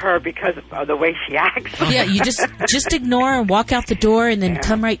that to her because of the way she acts. Yeah, you just ignore her, walk out the door, and then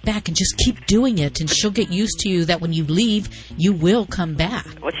come right back, and just keep doing it, and she'll get used to you that when you leave, you will come back.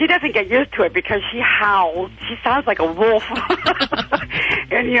 Well, she doesn't get used to it because she howls. She sounds like a wolf.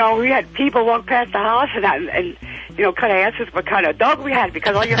 And, we had people walk past the house and kind of ask us what kind of dog we had,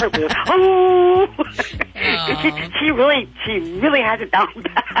 because all you heard was, oh. She really has it down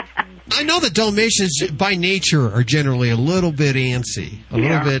bad. I know that Dalmatians, by nature, are generally a little bit antsy, a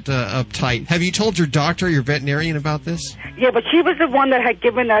little bit uptight. Have you told your doctor, your veterinarian, about this? Yeah, but she was the one that had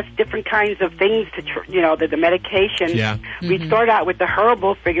given us different kinds of things to, the medication. Yeah. We started out with the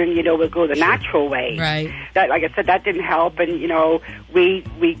herbal, figuring, we'll go the natural way. Right. That, like I said, that didn't help, and,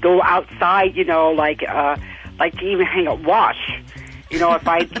 we go outside, like to even hang a wash. If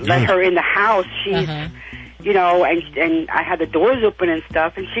I let her in the house, she's... and I had the doors open and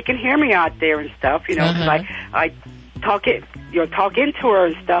stuff, and she can hear me out there and stuff, because I talk into her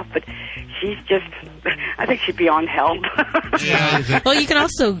and stuff, but she's just, I think she'd be on help. Well, you can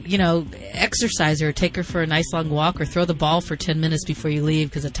also, exercise her, take her for a nice long walk, or throw the ball for 10 minutes before you leave,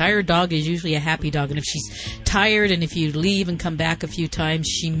 because a tired dog is usually a happy dog, and if she's tired and if you leave and come back a few times,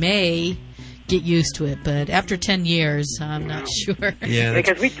 she may get used to it, but after 10 years, I'm not sure. Yeah,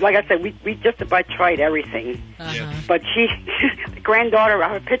 because like I said, we just about tried everything. But the granddaughter,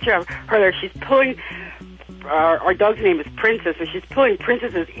 I have a picture of her there. She's pulling. Our dog's name is Princess, and she's pulling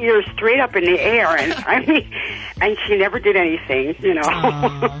Princess's ears straight up in the air, and and she never did anything,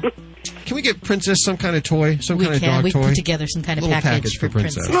 Can we get Princess some kind of toy, kind of dog toy? We can put together some kind of package for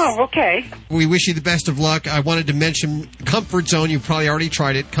Princess. Oh, okay. We wish you the best of luck. I wanted to mention Comfort Zone. You've probably already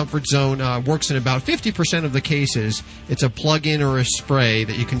tried it. Comfort Zone works in about 50% of the cases. It's a plug-in or a spray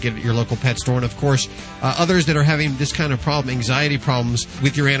that you can get at your local pet store. And, of course, others that are having this kind of problem, anxiety problems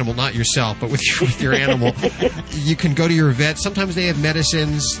with your animal, not yourself, but with your animal, you can go to your vet. Sometimes they have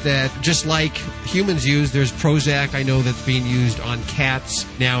medicines that, just like humans use, there's Prozac, I know, that's being used on cats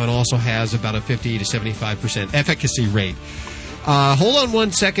now, and also have has about a 50 to 75% efficacy rate. Hold on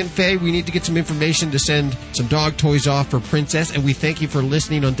 1 second, Faye. We need to get some information to send some dog toys off for Princess, and we thank you for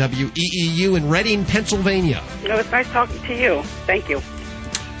listening on WEEU in Reading, Pennsylvania. No, it's nice talking to you. Thank you.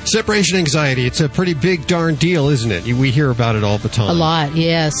 Separation anxiety, it's a pretty big darn deal, isn't it? We hear about it all the time. A lot,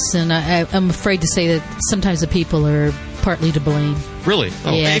 yes. And I'm afraid to say that sometimes the people are partly to blame. Really?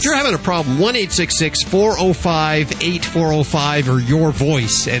 Oh, yes. If you're having a problem, 1-866-405-8405 or your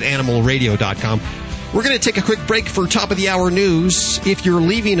voice at animalradio.com. We're going to take a quick break for top of the hour news. If you're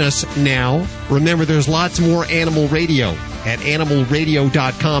leaving us now, remember there's lots more Animal Radio at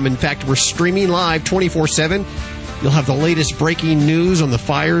animalradio.com. In fact, we're streaming live 24/7. You'll have the latest breaking news on the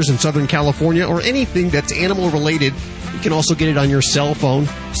fires in Southern California or anything that's animal related. You can also get it on your cell phone.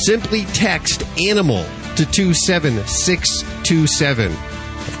 Simply text ANIMAL to 27627.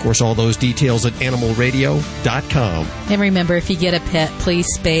 Of course, all those details at animalradio.com. And remember, if you get a pet, please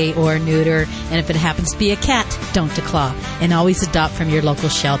spay or neuter. And if it happens to be a cat, don't declaw. And always adopt from your local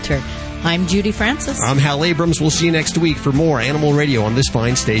shelter. I'm Judy Francis. I'm Hal Abrams. We'll see you next week for more Animal Radio on this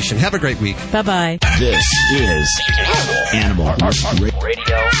fine station. Have a great week. Bye-bye. This is Animal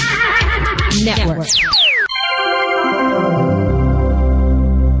Radio Network.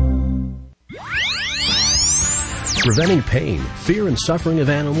 Preventing pain, fear, and suffering of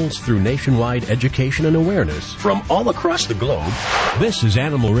animals through nationwide education and awareness from all across the globe. This is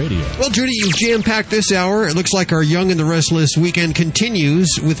Animal Radio. Well, Judy, you've jam-packed this hour. It looks like our Young and the Restless weekend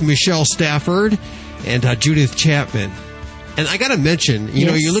continues with Michelle Stafford and Judith Chapman. And I got to mention, you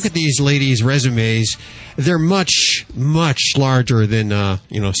know, you look at these ladies' resumes, they're much, much larger than,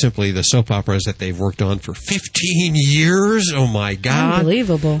 simply the soap operas that they've worked on for 15 years. Oh, my God.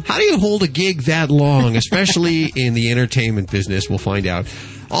 Unbelievable. How do you hold a gig that long, especially in the entertainment business? We'll find out.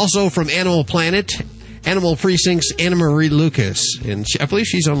 Also from Animal Planet, Animal Precinct's Anna Marie Lucas. And I believe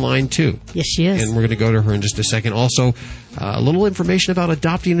she's online, too. Yes, she is. And we're going to go to her in just a second. Also, a little information about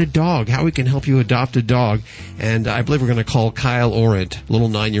adopting a dog, how we can help you adopt a dog. And I believe we're going to call Kyle Orant, little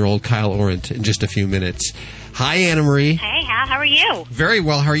 9-year-old Kyle Orant, in just a few minutes. Hi, Anna Marie. Hey, Hal. How are you? Very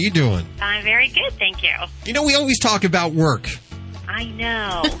well. How are you doing? I'm very good, thank you. You know, we always talk about work. I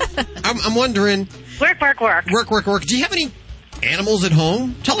know. I'm wondering... Work. Work. Do you have any animals at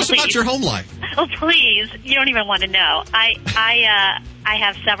home? Tell us about your home life. Oh, please. You don't even want to know. I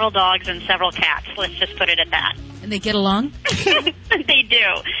have several dogs and several cats. Let's just put it at that. And they get along? They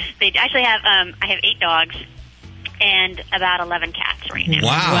do. They actually have, I have 8 dogs and about 11 cats right now.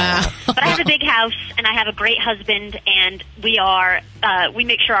 Wow. But I have a big house, and I have a great husband, and we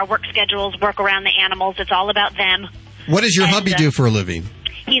make sure our work schedules work around the animals. It's all about them. What does your hubby do for a living?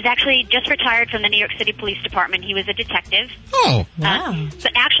 He's actually just retired from the New York City Police Department. He was a detective. Oh, wow.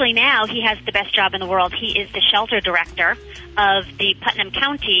 But actually now he has the best job in the world. He is the shelter director of the Putnam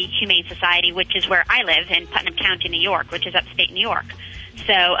County Humane Society, which is where I live, in Putnam County, New York, which is upstate New York.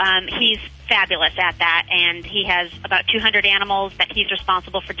 So he's fabulous at that, and he has about 200 animals that he's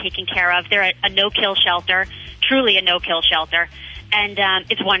responsible for taking care of. They're a no-kill shelter, truly a no-kill shelter. And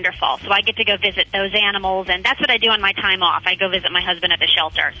it's wonderful. So I get to go visit those animals, and that's what I do on my time off. I go visit my husband at the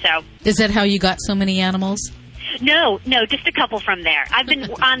shelter. So is that how you got so many animals? No, just a couple from there. I've been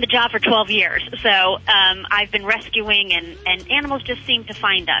on the job for 12 years, so I've been rescuing, and animals just seem to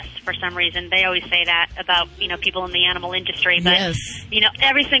find us for some reason. They always say that about, people in the animal industry, but, yes.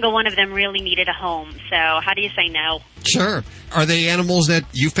 Every single one of them really needed a home. So how do you say no? Sure. Are they animals that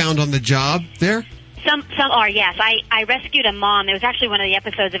you found on the job there? Some are, yes. I rescued a mom. It was actually one of the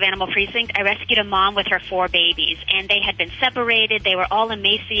episodes of Animal Precinct. I rescued a mom with her 4 babies, and they had been separated. They were all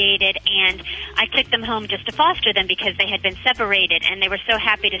emaciated, and I took them home just to foster them because they had been separated, and they were so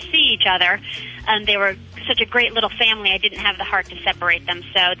happy to see each other. They were such a great little family, I didn't have the heart to separate them.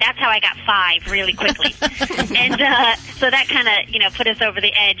 So that's how I got 5 really quickly. And so that kind of, put us over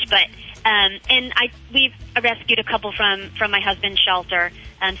the edge. But we've rescued a couple from my husband's shelter,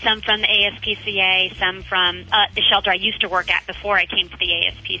 some from the ASPCA, some from the shelter I used to work at before I came to the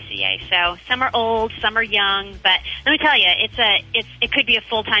ASPCA. So some are old, some are young, but let me tell you, it could be a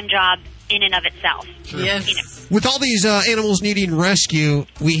full-time job in and of itself. Sure. Yes. With all these animals needing rescue,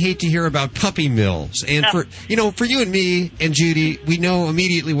 we hate to hear about puppy mills. And for you and me and Judy, we know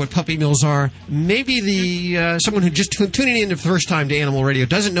immediately what puppy mills are. Maybe someone who just tuning in the first time to Animal Radio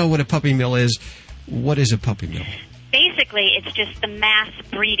doesn't know what a puppy mill is. What is a puppy mill? Basically, it's just the mass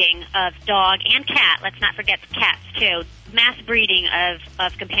breeding of dog and cat. Let's not forget cats, too. Mass breeding of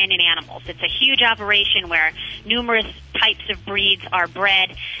companion animals. It's a huge operation where numerous types of breeds are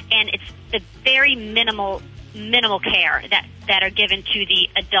bred, and it's the very minimal minimal care that are given to the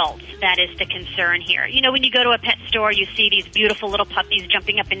adults. That is the concern here. You know, when you go to a pet store, you see these beautiful little puppies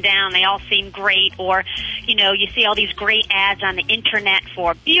jumping up and down. They all seem great. Or, you know, you see all these great ads on the internet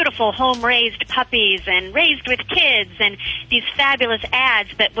for beautiful home-raised puppies and raised with kids and these fabulous ads.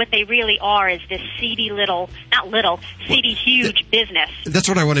 But what they really are is this seedy seedy huge business. That's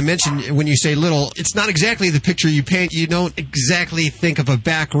what I want to mention. When you say little, it's not exactly the picture you paint. You don't exactly think of a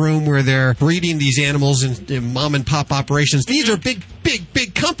back room where they're breeding these animals in mom and pop operations. These are big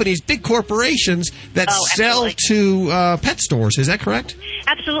companies, big corporations that sell to pet stores. Is that correct?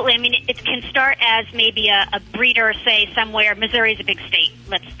 Absolutely. I mean, it can start as maybe a breeder, say, somewhere. Missouri's a big state.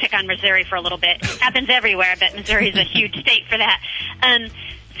 Let's pick on Missouri for a little bit. It happens everywhere, but Missouri's a huge state for that.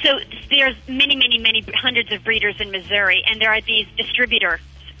 So there's many hundreds of breeders in Missouri, and there are these distributors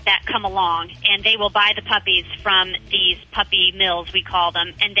that come along, and they will buy the puppies from these puppy mills, we call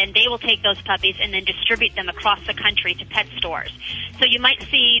them, and then they will take those puppies and then distribute them across the country to pet stores. So you might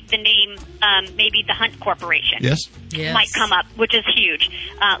see the name, maybe the Hunt Corporation. Yes. Might come up, which is huge.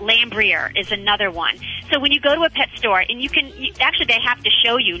 Lambrier is another one. So when you go to a pet store, and actually they have to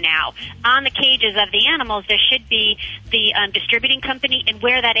show you now, on the cages of the animals, there should be the distributing company and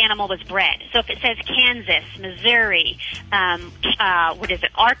where that animal was bred. So if it says Kansas, Missouri,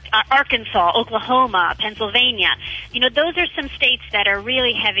 Arkansas, Oklahoma, Pennsylvania, you know, those are some states that are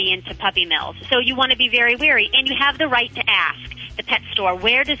really heavy into puppy mills. So you want to be very wary, and you have the right to ask the pet store,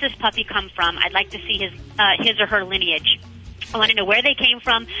 where does this puppy come from? I'd like to see his or her lineage. I want to know where they came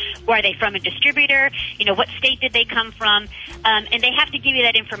from. Where are they from? A distributor? You know, what state did they come from? And they have to give you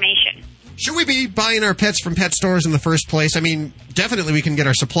that information. Should we be buying our pets from pet stores in the first place? I mean, definitely we can get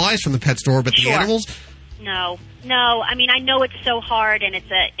our supplies from the pet store, but the animals? No. I mean, I know it's so hard, and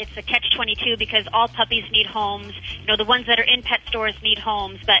it's a catch-22 because all puppies need homes. You know, the ones that are in pet stores need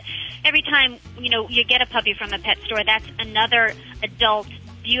homes, but every time, you know, you get a puppy from a pet store, that's another adult,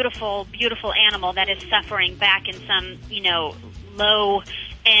 beautiful, beautiful animal that is suffering back in some, you know,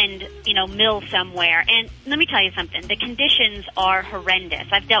 low-end, you know, mill somewhere. And let me tell you something. The conditions are horrendous.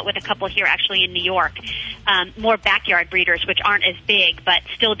 I've dealt with a couple here actually in New York, more backyard breeders, which aren't as big, but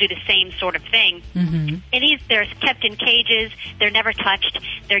still do the same sort of thing. Mm-hmm. And they're kept in cages. They're never touched.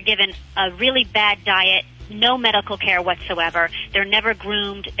 They're given a really bad diet. No medical care whatsoever. They're never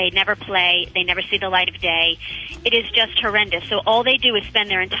groomed. They never play. They never see the light of day. It is just horrendous. So all they do is spend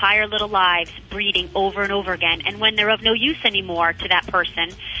their entire little lives breeding over and over again. And when they're of no use anymore to that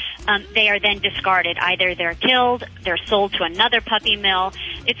person, they are then discarded. Either they're killed, they're sold to another puppy mill.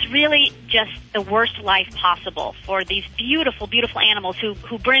 It's really just the worst life possible for these beautiful, beautiful animals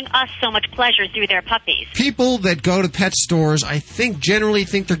who bring us so much pleasure through their puppies. People that go to pet stores, I think, generally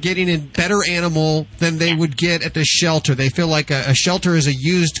think they're getting a better animal than they would get at the shelter. They feel like a shelter is a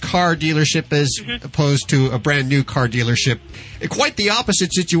used car dealership as opposed to a brand new car dealership. Quite the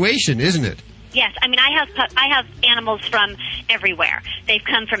opposite situation, isn't it? Yes, I mean, I have animals from everywhere. They've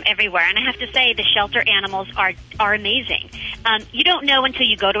come from everywhere, and I have to say the shelter animals are amazing. You don't know until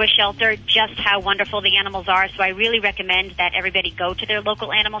you go to a shelter just how wonderful the animals are, so I really recommend that everybody go to their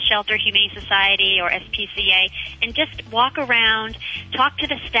local animal shelter, Humane Society or SPCA, and just walk around, talk to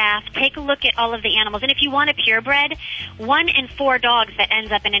the staff, take a look at all of the animals. And if you want a purebred, 1 in 4 dogs that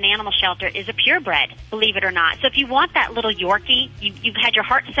ends up in an animal shelter is a purebred, believe it or not. So if you want that little Yorkie, you've had your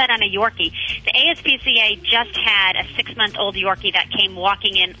heart set on a Yorkie. The ASPCA just had a 6-month-old Yorkie that came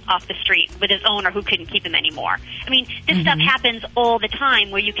walking in off the street with his owner who couldn't keep him anymore. I mean, this stuff happens all the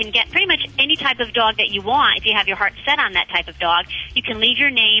time where you can get pretty much any type of dog that you want if you have your heart set on that type of dog. You can leave your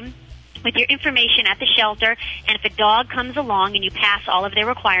name with your information at the shelter, and if a dog comes along and you pass all of their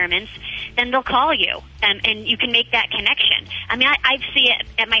requirements, then they'll call you, and you can make that connection. I mean, I see it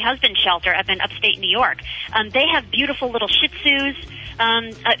at my husband's shelter up in upstate New York. They have beautiful little Shih Tzus.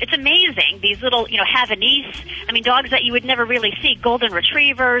 It's amazing. These little, Havanese, I mean, dogs that you would never really see, golden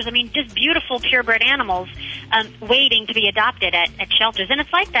retrievers. I mean, just beautiful purebred animals waiting to be adopted at shelters, and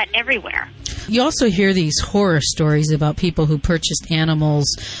it's like that everywhere. You also hear these horror stories about people who purchased animals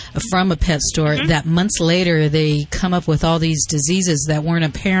from a pet store that months later they come up with all these diseases that weren't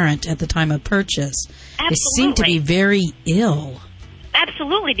apparent at the time of purchase. Absolutely. They seem to be very ill.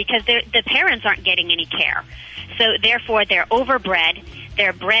 Absolutely, because the parents aren't getting any care. So therefore, they're overbred.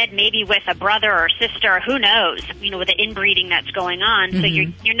 They're bred maybe with a brother or sister, who knows, with the inbreeding that's going on. So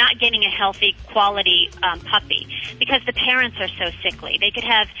you're not getting a healthy, quality puppy because the parents are so sickly. They could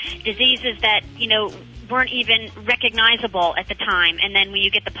have diseases that, weren't even recognizable at the time. And then when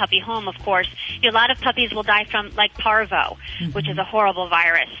you get the puppy home, of course, a lot of puppies will die from, like, parvo, which is a horrible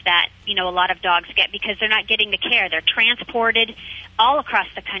virus that, a lot of dogs get because they're not getting the care. They're transported all across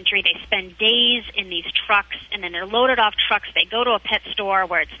the country. They spend days in these trucks, and then they're loaded off trucks. They go to a pet store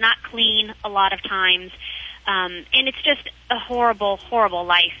where it's not clean a lot of times. And it's just a horrible, horrible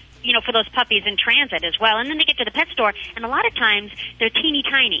life, for those puppies in transit as well. And then they get to the pet store, and a lot of times they're teeny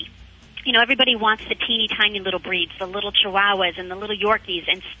tiny. Everybody wants the teeny tiny little breeds, the little Chihuahuas and the little Yorkies,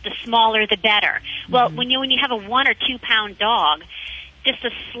 and the smaller the better. Well, when you have a 1 or 2 pound dog, just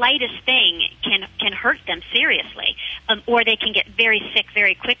the slightest thing can hurt them seriously, or they can get very sick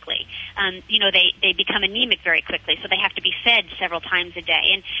very quickly. They become anemic very quickly, so they have to be fed several times a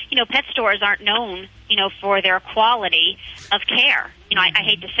day. And pet stores aren't known for their quality of care. I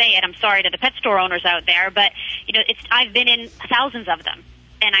hate to say it. I'm sorry to the pet store owners out there, but I've been in thousands of them,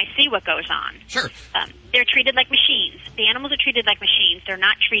 and I see what goes on. Sure. They're treated like machines. The animals are treated like machines. They're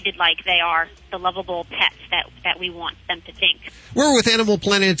not treated like they are the lovable pets that we want them to think. We're with Animal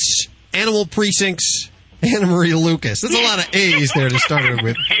Planet's Animal Precincts, Anna Marie Lucas. There's a lot of A's there to start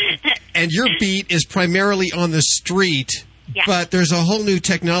with. And your beat is primarily on the street, but there's a whole new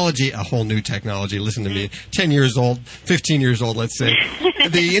technology, listen to me, 10 years old, 15 years old, let's say,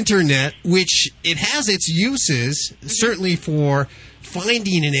 the internet, which it has its uses, certainly for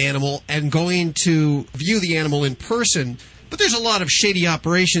finding an animal and going to view the animal in person. But there's a lot of shady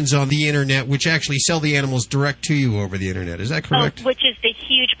operations on the internet which actually sell the animals direct to you over the internet. Is that correct? Which is the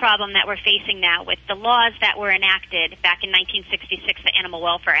huge problem that we're facing now with the laws that were enacted back in 1966, the Animal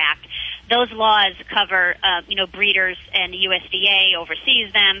Welfare Act. Those laws cover, breeders, and the USDA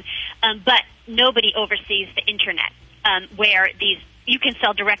oversees them, but nobody oversees the internet, where you can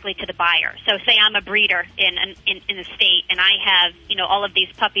sell directly to the buyer. So say I'm a breeder in the state and I have, all of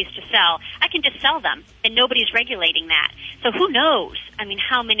these puppies to sell. I can just sell them, and nobody's regulating that. So who knows,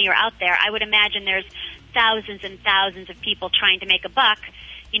 how many are out there? I would imagine there's thousands and thousands of people trying to make a buck,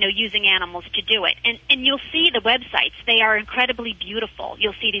 using animals to do it. And you'll see the websites. They are incredibly beautiful.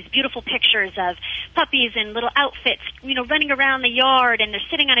 You'll see these beautiful pictures of puppies in little outfits, running around the yard, and they're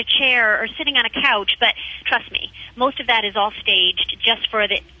sitting on a chair or sitting on a couch. But trust me, most of that is all staged just for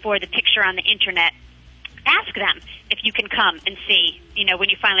the picture on the internet. Ask them if you can come and see, when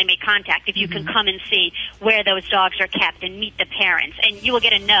you finally make contact, if you can come and see where those dogs are kept and meet the parents. And you will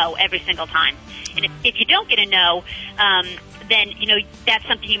get a no every single time. And if you don't get a no, then, that's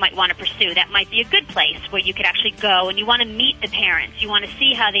something you might want to pursue. That might be a good place where you could actually go and you want to meet the parents. You want to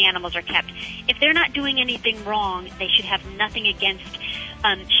see how the animals are kept. If they're not doing anything wrong, they should have nothing against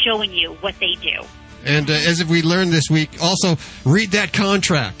showing you what they do. And as we learned this week, also read that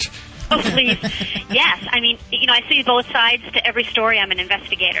contract. Oh, please. Yes. I see both sides to every story. I'm an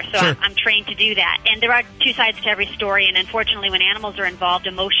investigator, so sure. I'm trained to do that. And there are two sides to every story, and unfortunately when animals are involved,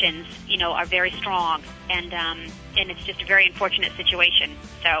 emotions, are very strong. And it's just a very unfortunate situation.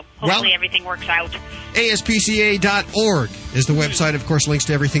 So hopefully everything works out. ASPCA.org is the website. Of course, links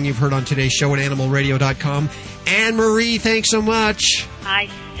to everything you've heard on today's show at animalradio.com. Anne Marie, thanks so much. I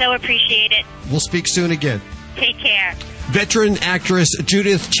so appreciate it. We'll speak soon again. Take care. Veteran actress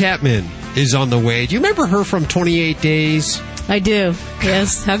Judith Chapman is on the way. Do you remember her from 28 Days? I do.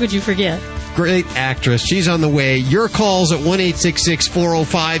 Yes. How could you forget? Great actress. She's on the way. Your calls at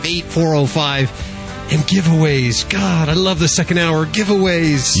 1-866-405-8405. And giveaways. God, I love the second hour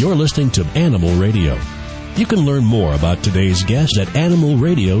giveaways. You're listening to Animal Radio. You can learn more about today's guest at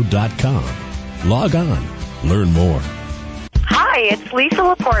animalradio.com. Log on. Learn more. Hi, it's Lisa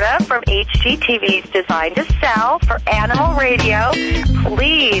Laporta from HGTV's Design to Sell for Animal Radio.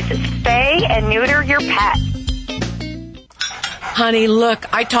 Please spay and neuter your pet. Honey, look,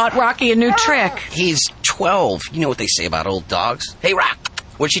 I taught Rocky a new trick. He's 12. You know what they say about old dogs. Hey, Rock,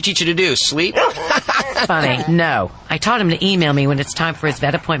 what'd she teach you to do, sleep? Funny, no. I taught him to email me when it's time for his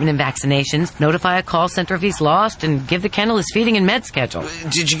vet appointment and vaccinations, notify a call center if he's lost, and give the kennel his feeding and med schedule.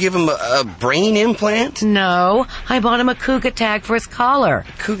 Did you give him a brain implant? No. I bought him a Cougar tag for his collar.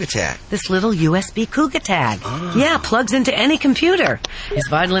 Cougar tag? This little USB Cougar tag. Oh. Yeah, plugs into any computer. His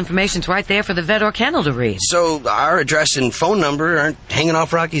vital information's right there for the vet or kennel to read. So our address and phone number aren't hanging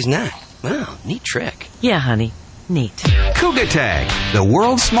off Rocky's neck. Wow, neat trick. Yeah, honey. Neat. Cougar Tag, the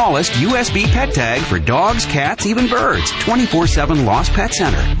world's smallest USB pet tag for dogs, cats, even birds. 24/7 Lost Pet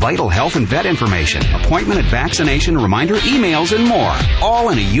Center, vital health and vet information, appointment and vaccination, reminder emails, and more. All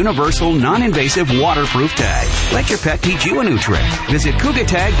in a universal, non-invasive, waterproof tag. Let your pet teach you a new trick. Visit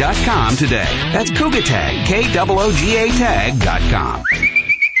CougarTag.com today. That's Cougar Tag, KOOGA Tag.com.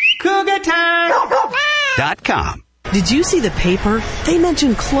 CougarTag.com. Did you see the paper? They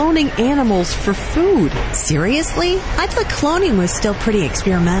mentioned cloning animals for food. Seriously? I thought cloning was still pretty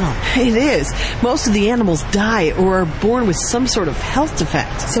experimental. It is. Most of the animals die or are born with some sort of health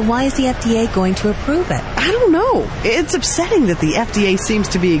defect. So why is the FDA going to approve it? I don't know. It's upsetting that the FDA seems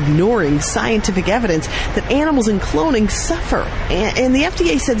to be ignoring scientific evidence that animals in cloning suffer. And the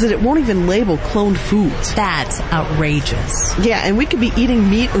FDA says that it won't even label cloned foods. That's outrageous. Yeah, and we could be eating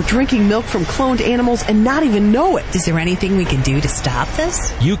meat or drinking milk from cloned animals and not even know it. Is there anything we can do to stop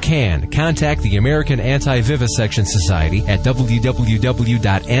this? You can. Contact the American Anti-Vivisection Society at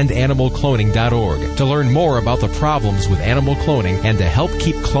www.endanimalcloning.org to learn more about the problems with animal cloning and to help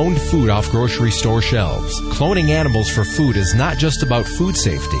keep cloned food off grocery store shelves. Cloning animals for food is not just about food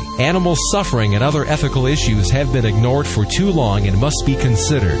safety. Animal suffering and other ethical issues have been ignored for too long and must be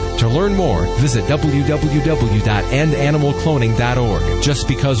considered. To learn more, visit www.endanimalcloning.org. Just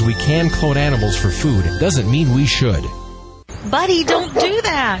because we can clone animals for food doesn't mean we should. Buddy, don't do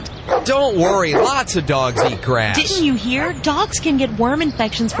that. Don't worry, lots of dogs eat grass. Didn't you hear? Dogs can get worm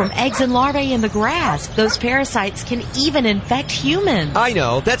infections from eggs and larvae in the grass. Those parasites can even infect humans. I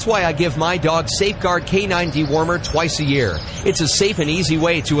know. That's why I give my dog Safeguard K9 Dewormer twice a year. It's a safe and easy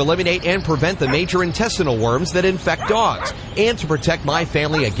way to eliminate and prevent the major intestinal worms that infect dogs and to protect my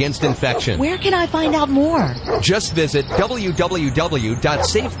family against infection. Where can I find out more? Just visit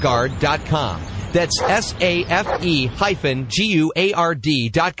www.safeguard.com. That's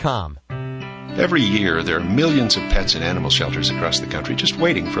SAFE-GUARD.com. Every year, there are millions of pets in animal shelters across the country just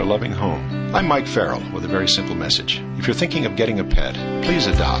waiting for a loving home. I'm Mike Farrell with a very simple message. If you're thinking of getting a pet, please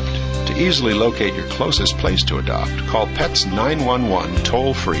adopt. To easily locate your closest place to adopt, call Pets 911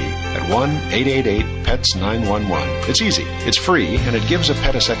 toll-free at 1-888-PETS-911. It's easy, it's free, and it gives a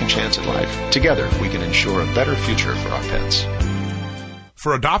pet a second chance at life. Together, we can ensure a better future for our pets.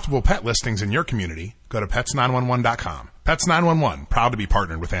 For adoptable pet listings in your community, go to pets911.com. Pets 911, proud to be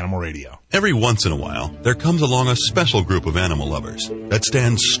partnered with Animal Radio. Every once in a while, there comes along a special group of animal lovers that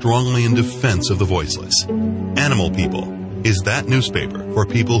stands strongly in defense of the voiceless. Animal People is that newspaper for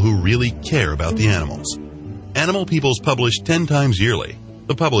people who really care about the animals. Animal People's published 10 times yearly.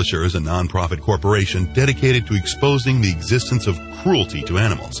 The publisher is a nonprofit corporation dedicated to exposing the existence of cruelty to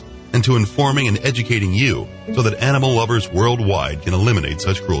animals and to informing and educating you so that animal lovers worldwide can eliminate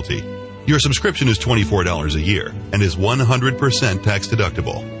such cruelty. Your subscription is $24 a year and is 100% tax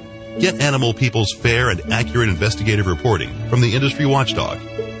deductible. Get Animal People's fair and accurate investigative reporting from the industry watchdog.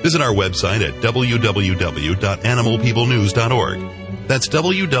 Visit our website at www.animalpeoplenews.org. That's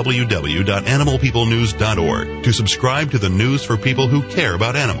www.animalpeoplenews.org to subscribe to the news for people who care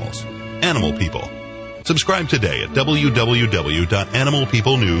about animals. Animal People. Subscribe today at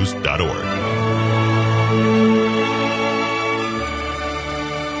www.animalpeoplenews.org.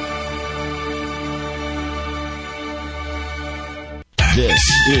 This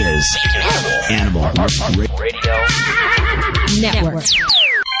is Animal Radio Network.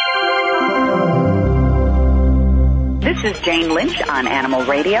 This is Jane Lynch on Animal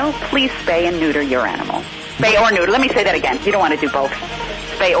Radio. Please spay and neuter your animal. Spay or neuter. Let me say that again. You don't want to do both.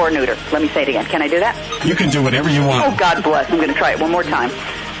 Spay or neuter. Let me say it again. Can I do that? You can do whatever you want. Oh, God bless. I'm going to try it one more time.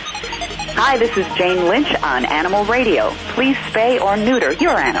 Hi, this is Jane Lynch on Animal Radio. Please spay or neuter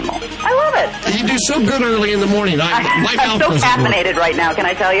your animal. I love it. You do so good early in the morning. I'm so caffeinated right now, can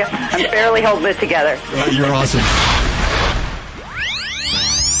I tell you? I'm barely holding it together. You're awesome.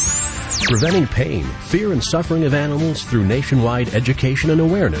 Preventing pain, fear, and suffering of animals through nationwide education and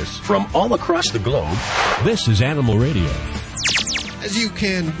awareness from all across the globe. This is Animal Radio. As you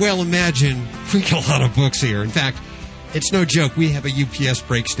can well imagine, we got a lot of books here. In fact, it's no joke. We have a UPS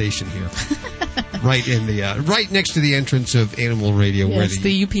break station here, right next to the entrance of Animal Radio. Yes,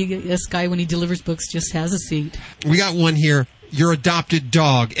 the UPS guy, when he delivers books, just has a seat. We got one here. Your adopted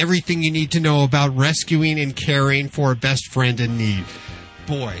dog. Everything you need to know about rescuing and caring for a best friend in need.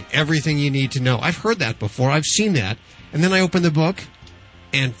 Boy, everything you need to know. I've heard that before. I've seen that. And then I open the book,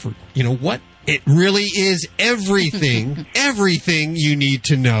 and for you know what? It really is everything, everything you need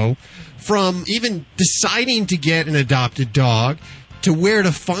to know, from even deciding to get an adopted dog to where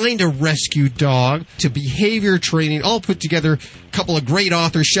to find a rescued dog to behavior training, all put together. A couple of great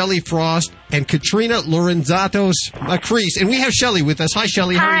authors, Shelley Frost and Katrina Lorenzatos Macris. And we have Shelley with us. Hi,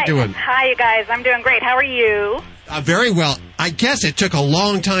 Shelley. How are you doing? Hi, you guys. I'm doing great. How are you? Very well. I guess it took a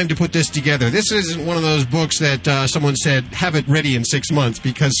long time to put this together. This isn't one of those books that someone said, have it ready in 6 months,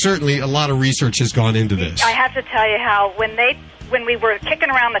 because certainly a lot of research has gone into this. I have to tell you how when we were kicking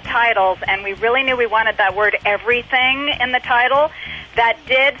around the titles and we really knew we wanted that word everything in the title, that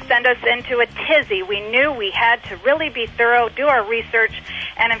did send us into a tizzy. We knew we had to really be thorough, do our research,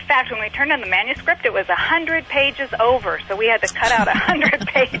 and in fact, when we turned in the manuscript, it was 100 pages over, so we had to cut out 100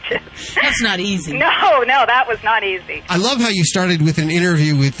 pages. That's not easy. No, that was not easy. I love how you started with an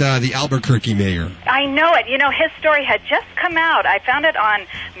interview with the Albuquerque mayor. I know it. You know, his story had just come out. I found it on,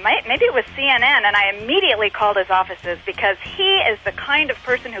 maybe it was CNN, and I immediately called his offices because he is the kind of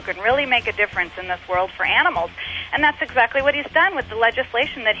person who can really make a difference in this world for animals. And that's exactly what he's done with the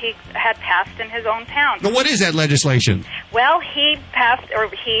legislation that he had passed in his own town. Now, what is that legislation? Well, he passed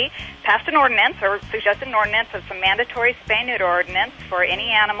an ordinance, or suggested an ordinance of some mandatory spay-neuter ordinance for any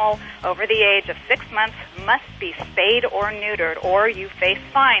animal over the age of 6 months must be spayed or neutered, or you face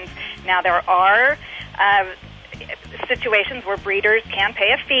fines. Now, there are situations where breeders can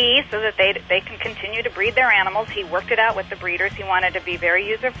pay a fee so that they can continue to breed their animals. He worked it out with the breeders. He wanted to be very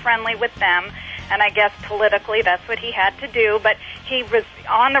user-friendly with them, and I guess politically that's what he had to do, but he was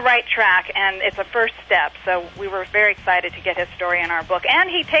on the right track, and it's a first step, so we were very excited to get his story in our book. And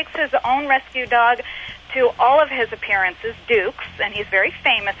he takes his own rescue dog to all of his appearances, Dukes, and he's very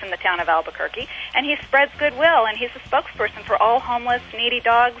famous in the town of Albuquerque, and he spreads goodwill, and he's a spokesperson for all homeless, needy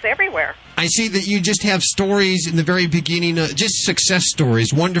dogs everywhere. I see that you just have stories in the very beginning, just success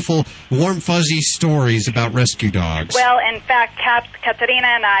stories, wonderful, warm, fuzzy stories about rescue dogs. Well, in fact, Katerina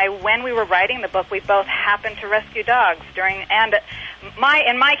and I, when we were writing the book, we both happened to rescue dogs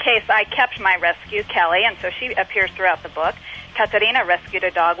in my case, I kept my rescue, Kelly, and so she appears throughout the book. Katerina rescued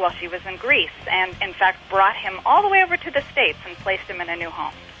a dog while she was in Greece and, in fact, brought him all the way over to the States and placed him in a new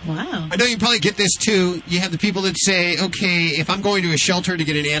home. Wow. I know you probably get this, too. You have the people that say, okay, if I'm going to a shelter to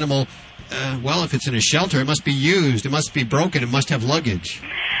get an animal, well, if it's in a shelter, it must be used, it must be broken, it must have luggage.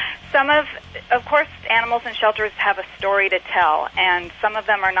 Of course, animals in shelters have a story to tell, and some of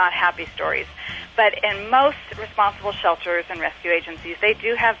them are not happy stories. But in most responsible shelters and rescue agencies, they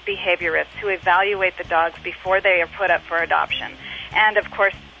do have behaviorists who evaluate the dogs before they are put up for adoption. And, of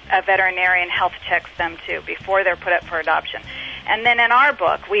course, a veterinarian health checks them, too, before they're put up for adoption. And then in our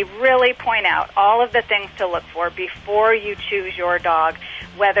book, we really point out all of the things to look for before you choose your dog,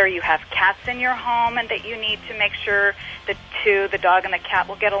 whether you have cats in your home and that you need to make sure that the dog and the cat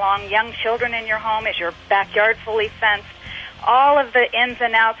will get along, young children in your home, is your backyard fully fenced, all of the ins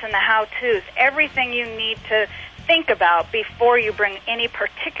and outs and the how-tos, everything you need to think about before you bring any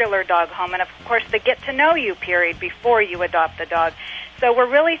particular dog home, and, of course, the get-to-know-you period before you adopt the dog. So we're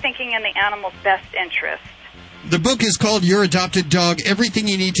really thinking in the animal's best interest. The book is called Your Adopted Dog, Everything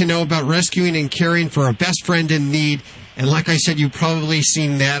You Need to Know About Rescuing and Caring for a Best Friend in Need. And like I said, you've probably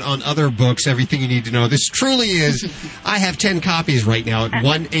seen that on other books, Everything You Need to Know. This truly is. I have 10 copies right now at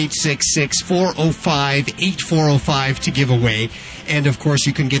 1-866-405-8405 to give away. And, of course,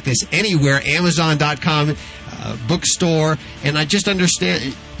 you can get this anywhere, Amazon.com, bookstore. And I just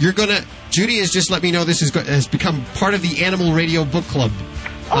understand Judy has just let me know this has become part of the Animal Radio Book Club.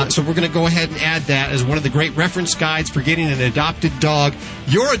 So we're going to go ahead and add that as one of the great reference guides for getting an adopted dog.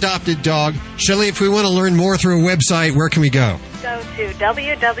 Your adopted dog. Shelley, if we want to learn more through a website, where can we go? Go to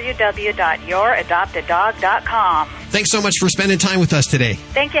www.youradopteddog.com. Thanks so much for spending time with us today.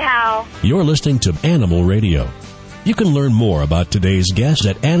 Thank you, Hal. You're listening to Animal Radio. You can learn more about today's guest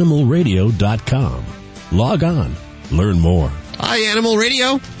at animalradio.com. Log on. Learn more. Hi, Animal Radio.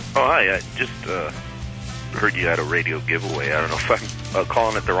 Oh, hi. I just heard you had a radio giveaway. I don't know if I'm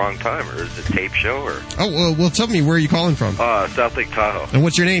calling at the wrong time, or is it a tape show? Or well, tell me, where are you calling from? South Lake Tahoe. And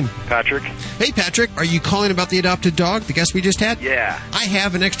what's your name? Patrick. Hey, Patrick. Are you calling about the adopted dog, the guest we just had? Yeah. I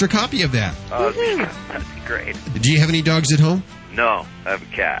have an extra copy of that. That'd be great. Do you have any dogs at home? No, I have a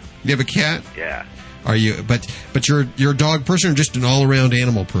cat. You have a cat? Yeah. Are you? But you're a dog person or just an all-around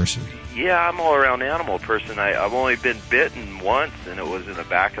animal person? Yeah, I'm an all-around animal person. I've only been bitten once, and it was in the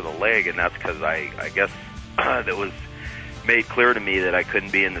back of the leg, and that's because I guess that was made clear to me that I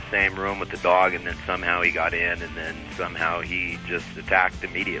couldn't be in the same room with the dog, and then somehow he got in, and then somehow he just attacked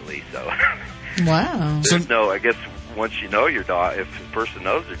immediately. So, wow. I guess once you know your dog, if a person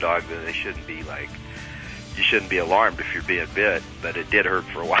knows their dog, then they shouldn't be you shouldn't be alarmed if you're being bit, but it did hurt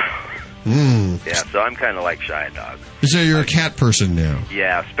for a while. Yeah, so I'm kind of like shy of dogs. So you're a cat person now?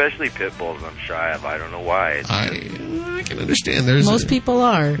 Yeah, especially pit bulls I'm shy of. I don't know why. I can understand. Most people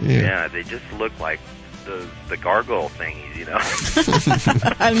are. Yeah, they just look like the gargoyle thingies, you know.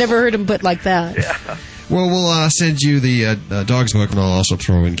 I've never heard them put like that. Yeah. Well, we'll send you the dog's book, and I'll also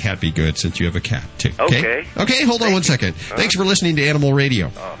throw in Cat Be Good since you have a cat, too. Okay. Okay, hold on one second. Thanks for listening to Animal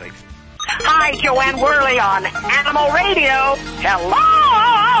Radio. Oh, thanks. Hi, Joanne Worley on Animal Radio. Hello!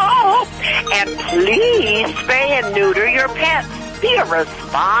 And please spay and neuter your pets. Be a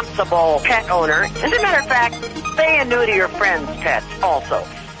responsible pet owner. As a matter of fact, Spay and neuter your friends' pets also.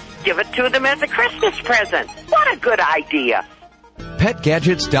 Give it to them as a Christmas present. What a good idea.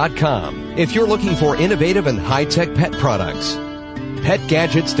 PetGadgets.com. If you're looking for innovative and high-tech pet products.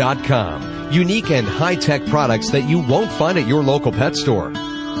 PetGadgets.com. Unique and high-tech products that you won't find at your local pet store.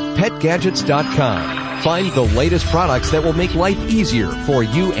 PetGadgets.com. Find the latest products that will make life easier for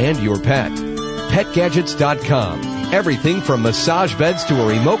you and your pet. PetGadgets.com. Everything from massage beds to a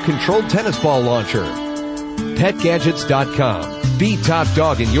remote-controlled tennis ball launcher. PetGadgets.com. Be top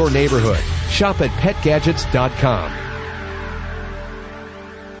dog in your neighborhood. Shop at PetGadgets.com.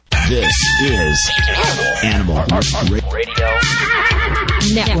 This is Animal Radio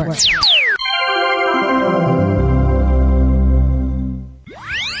Network.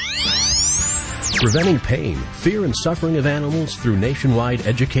 Preventing pain, fear, and suffering of animals through nationwide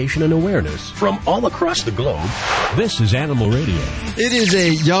education and awareness from all across the globe. This is Animal Radio. It is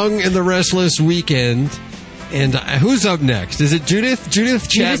a Young and the Restless weekend. And who's up next? Is it Judith? Judith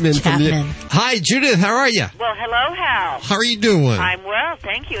Chapman. Hi, Judith. How are you? Well, hello, Hal. How are you doing? I'm well,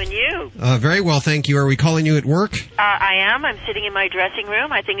 thank you. And you? Very well, thank you. Are we calling you at work? I am. I'm sitting in my dressing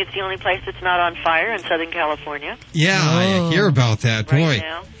room. I think it's the only place that's not on fire in Southern California. Yeah, I hear about that. Right Boy.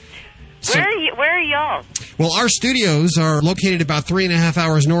 now. Where are y'all? Well, our studios are located about 3.5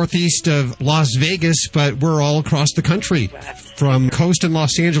 hours northeast of Las Vegas, but we're all across the country. From Coast in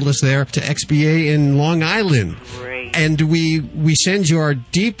Los Angeles there to XBA in Long Island. Great. And we send you our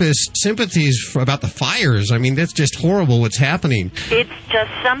deepest sympathies about the fires. I mean, that's just horrible what's happening. It's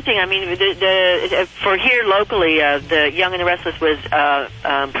just something. I mean, for here locally, the Young and the Restless was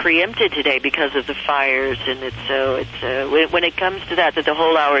preempted today because of the fires, and it's when it comes to that the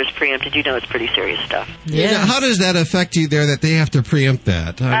whole hour is preempted, you know it's pretty serious stuff. Yeah. Now, how does that affect you there that they have to preempt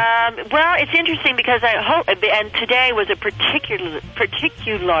that? Well, it's interesting because I hope, and today was a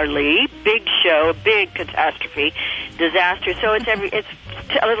particularly big show, a big catastrophe, disaster. So it's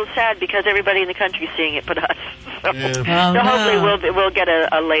a little sad because everybody in the country is seeing it but us. So hopefully we'll get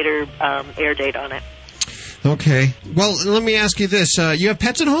a later air date on it. Okay. Well, let me ask you this: you have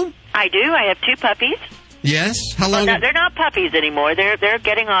pets at home? I do. I have 2 puppies. Yes. How long? Well, they're not puppies anymore. They're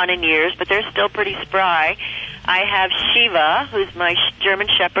getting on in years, but they're still pretty spry. I have Shiva, who's my German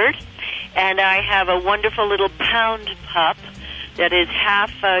Shepherd, and I have a wonderful little pound pup that is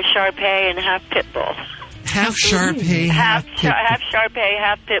half Shar-Pei and half pit bull. Half Shar-Pei, half Shar-Pei,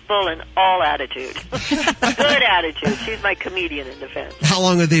 half pit bull, and all attitude. Good attitude. She's my comedian in the fence. How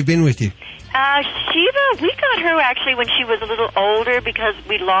long have they been with you? Shiva, we got her actually when she was a little older because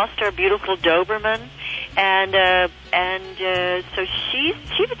we lost our beautiful Doberman, and so she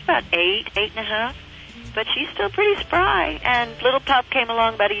was about 8.5. But she's still pretty spry. And Little Pup came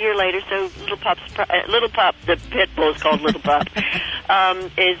along about a year later, so Little Pup, the pit bull is called Little Pup,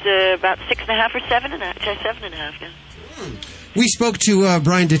 is about 6.5 or 7.5 now. We spoke to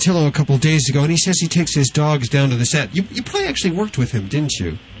Brian Datillo a couple of days ago, and he says he takes his dogs down to the set. You probably actually worked with him, didn't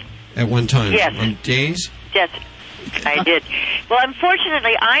you, at one time? Yes. On days? Yes, I did. Well,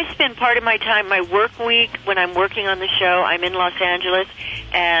 unfortunately, I spend part of my time, my work week, when I'm working on the show, I'm in Los Angeles,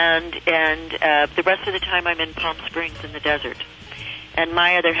 and the rest of the time I'm in Palm Springs in the desert. And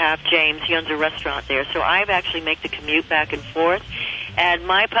my other half, James, he owns a restaurant there, so I actually make the commute back and forth. And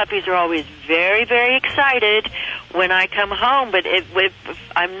my puppies are always very, very excited when I come home. But if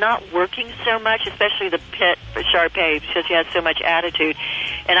I'm not working so much, especially the pit, Shar-Pei, because she has so much attitude,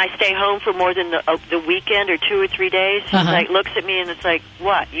 and I stay home for more than the weekend or 2 or 3 days, she like looks at me and it's like,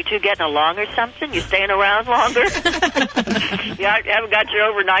 what, you two getting along or something? You staying around longer? You haven't got your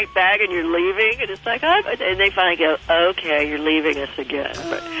overnight bag and you're leaving? And it's like, and they finally go, okay, you're leaving us again.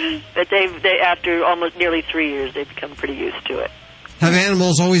 But they after almost nearly 3 years, they've become pretty used to it. Have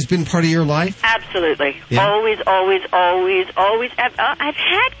animals always been part of your life? Absolutely. Yeah. Always. I've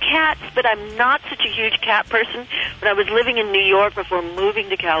had cats, but I'm not such a huge cat person. When I was living in New York before moving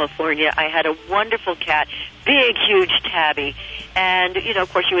to California, I had a wonderful cat, big, huge tabby. And,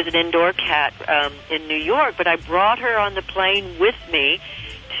 of course, she was an indoor cat in New York, but I brought her on the plane with me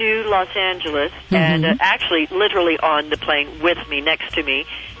to Los Angeles, and actually literally on the plane with me, next to me,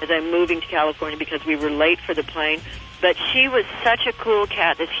 as I'm moving to California because we were late for the plane. But she was such a cool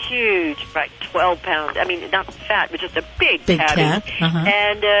cat, this huge, like 12 pounds. I mean, not fat, but just a big tabby. Cat.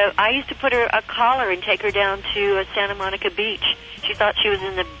 And I used to put her a collar and take her down to Santa Monica Beach. She thought she was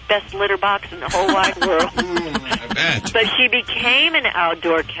in the best litter box in the whole wide world. I bet. But she became an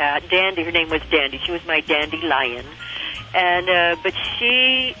outdoor cat. Dandy, her name was Dandy. She was my dandelion. But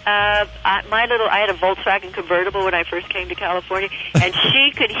she, I had a Volkswagen convertible when I first came to California, and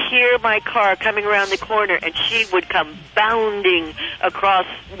she could hear my car coming around the corner, and she would come bounding across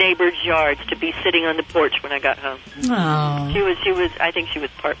neighbors' yards to be sitting on the porch when I got home. Oh. She was. I think she was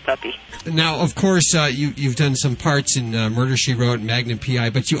part puppy. Now, of course, you've done some parts in Murder, She Wrote, Magnum P.I.,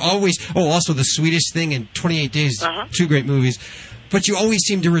 but you always, also The Sweetest Thing and 28 Days, two great movies, but you always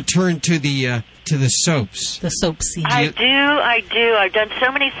seem to return to the soaps. The soap scene. I do. I've done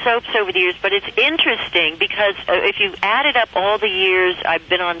so many soaps over the years, but it's interesting because if you added up all the years I've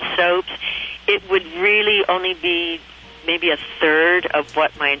been on soaps, it would really only be maybe a third of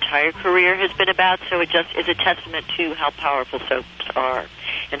what my entire career has been about, so it just is a testament to how powerful soaps are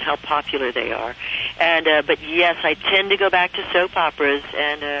and how popular they are. But yes, I tend to go back to soap operas,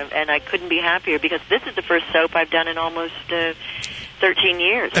 and I couldn't be happier because this is the first soap I've done in almost 13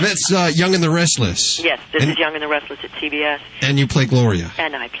 years. And that's Young and the Restless. Yes, this is Young and the Restless at CBS. And you play Gloria.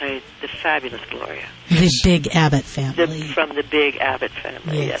 And I played the fabulous Gloria. The Big Abbott family. From the Big Abbott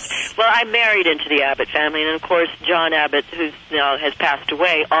family, yes. Well, I married into the Abbott family, and of course, John Abbott, who now has passed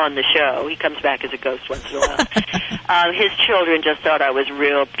away on the show, he comes back as a ghost once in a while. His children just thought I was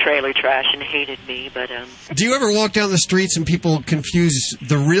real trailer trash and hated me, but... Do you ever walk down the streets and people confuse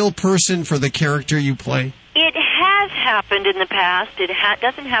the real person for the character you play? It has happened in the past. It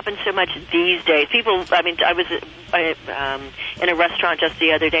doesn't happen so much these days. People, I was in a restaurant just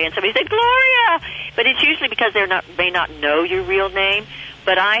the other day, and somebody said, Gloria! But it's usually because they may not know your real name.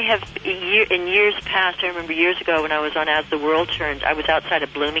 But I have, in years past, I remember years ago when I was on As the World Turns, I was outside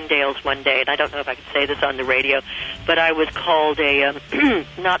of Bloomingdale's one day, and I don't know if I can say this on the radio, but I was called a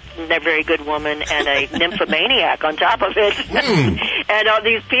not a very good woman and a nymphomaniac on top of it. And all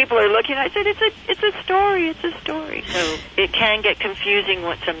these people are looking. I said, it's a story. So it can get confusing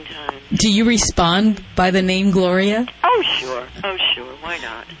sometimes. Do you respond by the name Gloria? Oh, sure. Why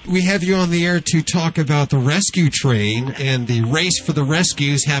not? We have you on the air to talk about the rescue train and the race for the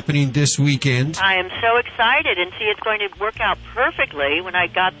rescues happening this weekend. I am so excited, and see, it's going to work out perfectly when I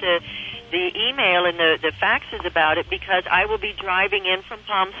got the email and the faxes about it, because I will be driving in from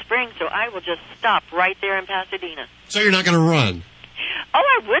Palm Springs, so I will just stop right there in Pasadena. So you're not going to run? Oh,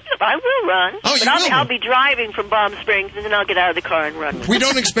 I will run. Oh, but I'll be driving from Palm Springs, and then I'll get out of the car and run. We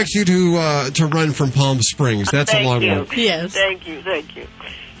don't expect you to run from Palm Springs. That's a long one. Yes. Thank you.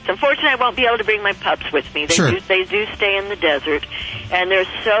 It's unfortunate I won't be able to bring my pups with me. They do stay in the desert, and they're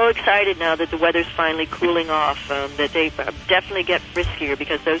so excited now that the weather's finally cooling off that they definitely get friskier,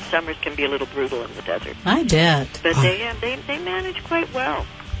 because those summers can be a little brutal in the desert. I bet. But they manage quite well.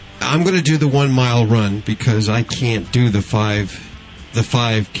 I'm going to do the 1 mile run because I can't do the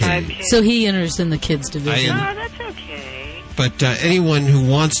 5K. So he enters in the kids division. That's okay. But anyone who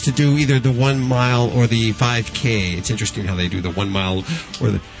wants to do either the 1 mile or the 5K, it's interesting how they do the 1 mile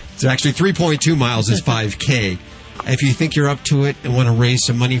it's actually 3.2 miles is 5K. If you think you're up to it and want to raise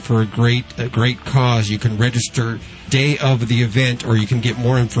some money for a great cause, you can register day of the event, or you can get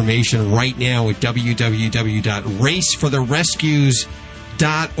more information right now at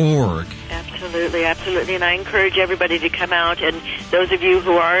www.racefortherescues.org. Absolutely, and I encourage everybody to come out, and those of you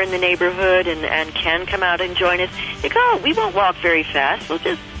who are in the neighborhood and can come out and join us, we won't walk very fast. We'll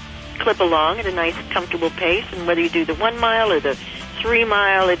just clip along at a nice, comfortable pace, and whether you do the 1 mile or the 3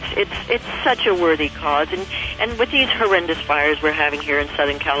 mile, it's such a worthy cause. And with these horrendous fires we're having here in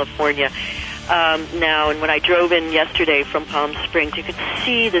Southern California now, and when I drove in yesterday from Palm Springs, you could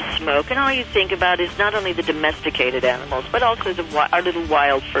see the smoke, and all you think about is not only the domesticated animals, but also our little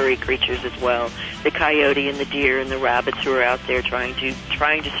wild furry creatures as well, the coyote and the deer and the rabbits who are out there trying to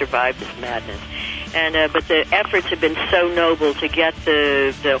survive this madness. And but the efforts have been so noble to get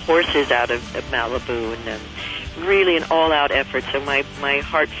the horses out of Malibu, and really an all-out effort. So my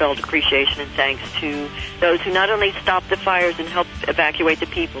heartfelt appreciation and thanks to those who not only stop the fires and help evacuate the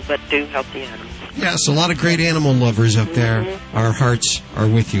people, but do help the animals. Yes, a lot of great animal lovers up there. Our hearts are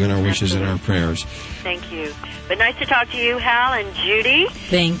with you, and our wishes and our prayers. Thank you. But nice to talk to you, Hal and Judy.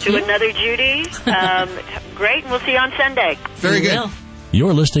 Thank you. To another Judy. Great, and we'll see you on Sunday. Very good.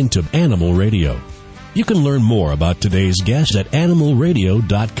 You're listening to Animal Radio. You can learn more about today's guest at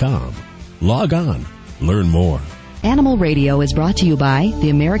animalradio.com. Log on. Learn more. Animal Radio is brought to you by the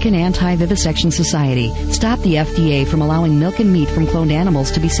American Anti-Vivisection Society. Stop the FDA from allowing milk and meat from cloned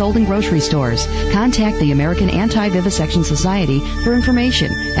animals to be sold in grocery stores. Contact the American Anti-Vivisection Society for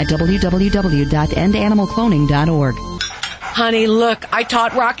information at www.endanimalcloning.org. Honey, look, I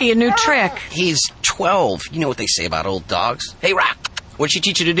taught Rocky a new trick. He's 12. You know what they say about old dogs. Hey, Rock, What'd she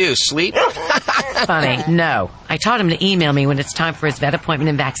teach you to do? Sleep? Funny. No. I taught him to email me when it's time for his vet appointment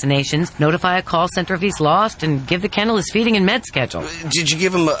and vaccinations, notify a call center if he's lost, and give the kennel his feeding and med schedule. Did you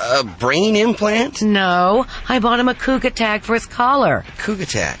give him a brain implant? No. I bought him a Cougar tag for his collar. Cougar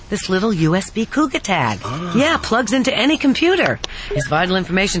tag? This little USB Cougar tag. Yeah, plugs into any computer. His vital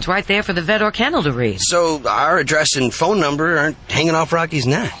information's right there for the vet or kennel to read. So our address and phone number aren't hanging off Rocky's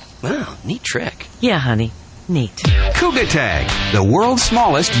neck. Wow, neat trick. Yeah, honey. Neat. Cougar Tag, the world's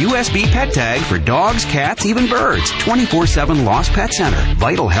smallest USB pet tag for dogs, cats, even birds. 24/7 Lost Pet Center.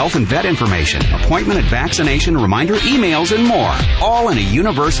 Vital health and vet information, appointment and vaccination reminder emails, and more. All in a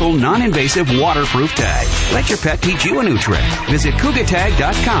universal, non-invasive, waterproof tag. Let your pet teach you a new trick. Visit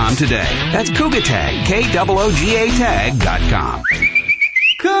CougarTag.com today. That's Cougar Tag, KOOGA tag.com.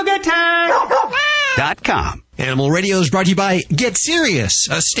 CougarTag.com. Animal Radio is brought to you by Get Serious,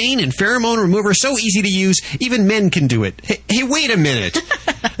 a stain and pheromone remover so easy to use, even men can do it. Hey, wait a minute.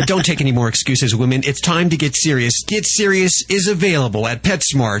 Don't take any more excuses, women. It's time to get serious. Get Serious is available at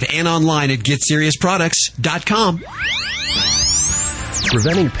PetSmart and online at GetSeriousProducts.com.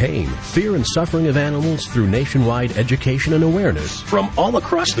 Preventing pain, fear, and suffering of animals through nationwide education and awareness from all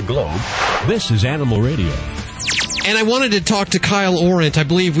across the globe. This is Animal Radio. And I wanted to talk to Kyle Orant. I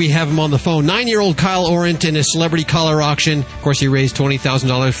believe we have him on the phone. 9-year-old Kyle Orant in a celebrity collar auction. Of course, he raised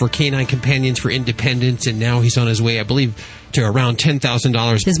 $20,000 for Canine Companions for Independence, and now he's on his way, I believe, to around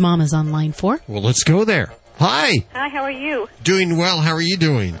 $10,000. His mom is on line 4. Well, let's go there. Hi. Hi, how are you? Doing well. How are you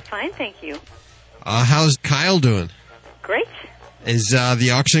doing? Fine, thank you. How's Kyle doing? Great. Is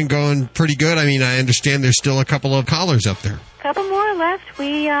the auction going pretty good? I mean, I understand there's still a couple of collars up there. A couple more left.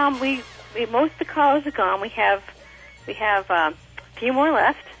 We most of the collars are gone. We have a few more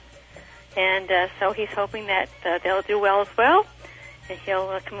left, and so he's hoping that they'll do well as well, and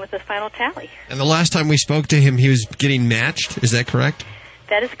he'll come with his final tally. And the last time we spoke to him, he was getting matched. Is that correct?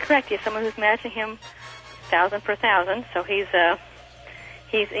 That is correct. He's someone who's matching him 1,000 per 1,000. So he's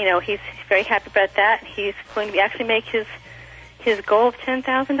very happy about that. He's going to actually make his goal of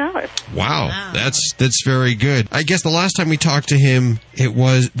 $10,000. Wow, that's very good. I guess the last time we talked to him,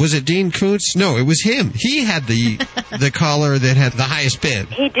 was it Dean Koontz? No, it was him. He had the collar that had the highest bid.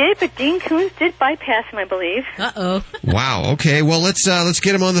 He did, but Dean Koontz did bypass him, I believe. Uh-oh. Wow. Okay. Well, let's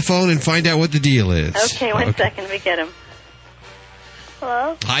get him on the phone and find out what the deal is. Okay, one second. Let me get him.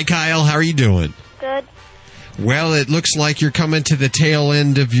 Hello. Hi, Kyle. How are you doing? Good. Well, it looks like you're coming to the tail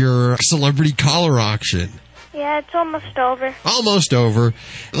end of your celebrity collar auction. Yeah, it's almost over. Almost over.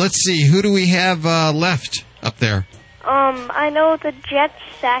 Let's see, who do we have left up there? I know the Jet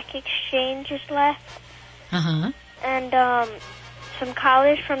Sack Exchange is left. Uh-huh. And, some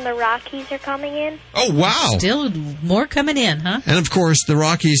collars from the Rockies are coming in. Oh, wow. Still more coming in, huh? And, of course, the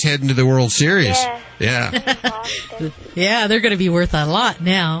Rockies heading to the World Series. Yeah. Yeah, they're going to be worth a lot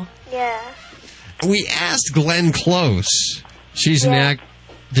now. Yeah. We asked Glenn Close. She's an act.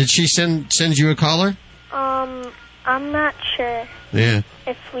 Did she send you a collar? I'm not sure. Yeah.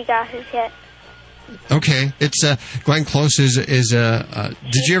 If we got his yet. Okay. It's, Glenn Close is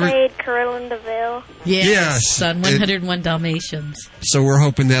did you ever... played Corilla DeVille. Yes. On 101 Dalmatians. So we're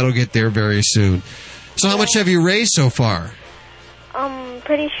hoping that'll get there very soon. So how much have you raised so far? I'm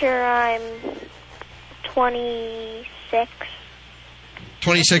pretty sure I'm 26.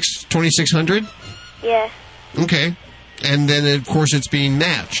 2,600? Yeah. Okay. And then, of course, it's being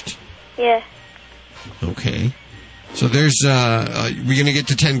matched. Yeah. Okay. So there's, we're going to get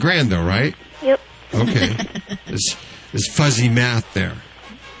to 10 grand, though, right? Yep. Okay. There's fuzzy math there.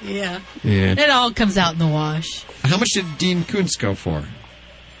 Yeah. Yeah. It all comes out in the wash. How much did Dean Koontz go for?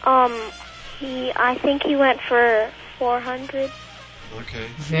 I think he went for 400. Okay.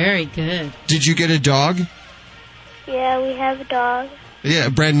 Very good. Did you get a dog? Yeah, we have a dog. Yeah, a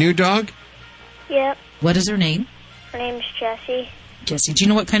brand new dog? Yep. What is her name? Her name's Jessie. Jessie. Do you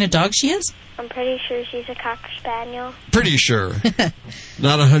know what kind of dog she is? I'm pretty sure she's a Cocker Spaniel. Pretty sure.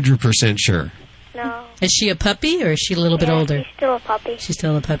 Not 100% sure. No. Is she a puppy or is she a little bit older? She's still a puppy. She's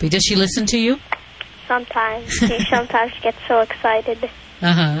still a puppy. Does she listen to you? Sometimes. She sometimes gets so excited.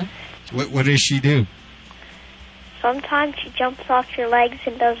 Uh-huh. What does she do? Sometimes she jumps off your legs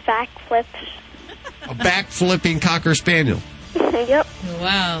and does backflips. A back-flipping Cocker Spaniel. Yep.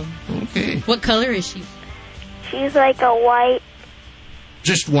 Wow. Okay. What color is she? She's like a white.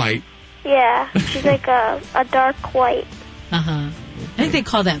 Just white? Yeah. She's like a dark white. Uh-huh. I think they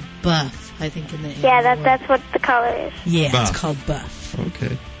call that buff, I think. That's what the color is. Yeah, Buff. It's called buff.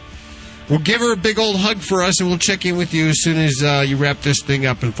 Okay. Well, give her a big old hug for us, and we'll check in with you as soon as you wrap this thing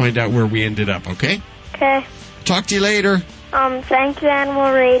up and find out where we ended up, okay? Okay. Talk to you later. Thank you,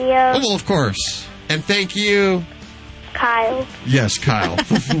 Animal Radio. Oh, well, of course. And thank you. Kyle. Yes, Kyle.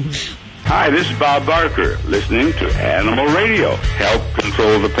 Hi, this is Bob Barker, listening to Animal Radio. Help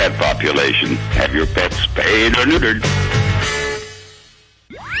control the pet population. Have your pets spayed or neutered.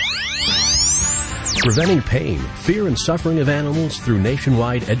 Preventing pain, fear, and suffering of animals through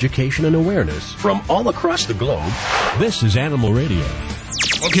nationwide education and awareness from all across the globe. This is Animal Radio.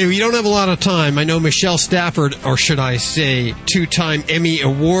 Okay, we don't have a lot of time. I know Michelle Stafford, or should I say two-time Emmy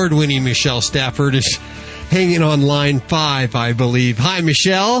Award-winning Michelle Stafford, is hanging on line 5, I believe. Hi,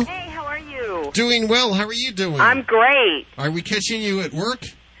 Michelle. Hey, how are you? Doing well. How are you doing? I'm great. Are we catching you at work?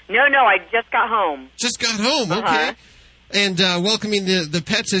 No, I just got home. Just got home, okay. And welcoming the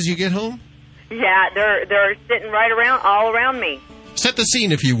pets as you get home? Yeah, they're sitting all around me. Set the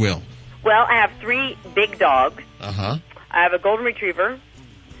scene, if you will. Well, I have 3 big dogs. Uh-huh. I have a golden retriever.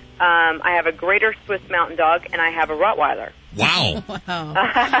 I have a greater Swiss mountain dog, and I have a Rottweiler. Wow.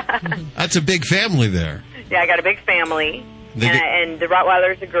 That's a big family there. Yeah, I got a big family, and the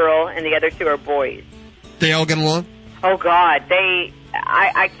Rottweiler's a girl, and the other 2 are boys. They all get along? Oh, God.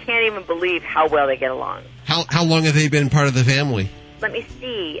 I can't even believe how well they get along. How long have they been part of the family? Let me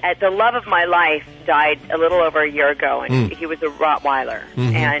see. The love of my life died a little over a year ago, and he was a Rottweiler.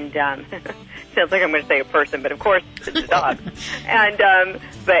 Mm-hmm. And sounds like I'm going to say a person, but of course it's a dog. And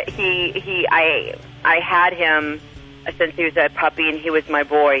but I had him since he was a puppy, and he was my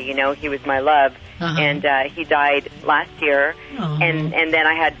boy. You know, he was my love. And he died last year. And then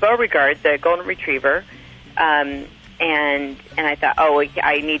I had Beauregard, the golden retriever. And I thought,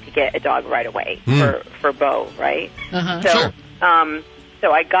 I need to get a dog right away for Beau, right? Sure.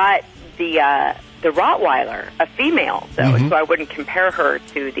 So I got the Rottweiler, a female, though, so I wouldn't compare her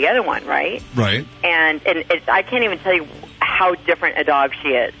to the other one, right? Right. And I can't even tell you how different a dog she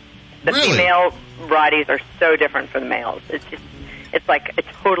is. The Really? female Rotties are so different from the males. It's like a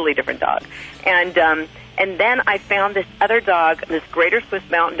totally different dog. And then I found this other dog, this greater Swiss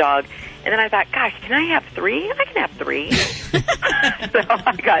mountain dog, and then I thought, gosh, can I have 3? I can have 3. So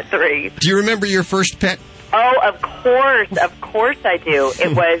I got 3. Do you remember your first pet? Oh, of course I do.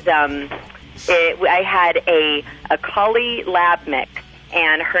 It was I had a collie lab mix,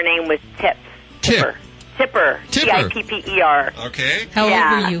 and her name was Tipper. Tipper. Tipper. Okay. How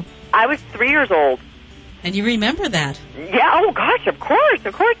old were you? I was 3 years old. And you remember that? Yeah. Oh gosh, of course.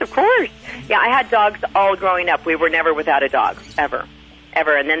 Yeah, I had dogs all growing up. We were never without a dog ever.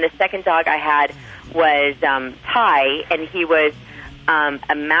 And then the second dog I had was Ty, and he was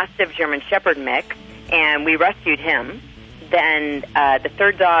a mastiff German Shepherd mix. And we rescued him. Then the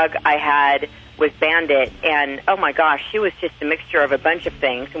third dog I had was Bandit, and oh my gosh, she was just a mixture of a bunch of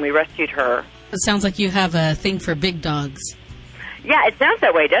things, and we rescued her. It sounds like you have a thing for big dogs. Yeah, it sounds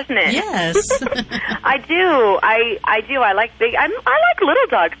that way, doesn't it? Yes. I do. I do. I like big. I like little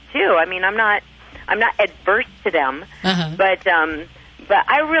dogs too. I mean, I'm not adverse to them, but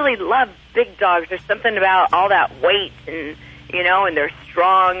I really love big dogs. There's something about all that weight and. You know, and they're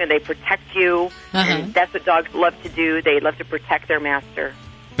strong, and they protect you, and that's what dogs love to do. They love to protect their master.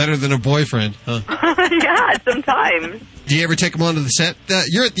 Better than a boyfriend, huh? Yeah, sometimes. Do you ever take them onto the set?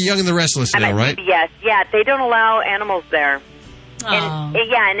 You're at the Young and the Restless now, right? Yes, yeah. They don't allow animals there.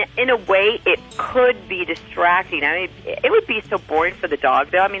 And in a way, it could be distracting. I mean, it would be so boring for the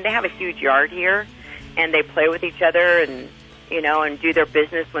dog, though. I mean, they have a huge yard here, and they play with each other, and and do their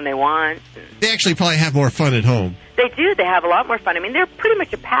business when they want. They actually probably have more fun at home. They do. They have a lot more fun. I mean, they're pretty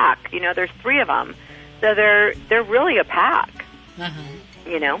much a pack. There's 3 of them, so they're really a pack.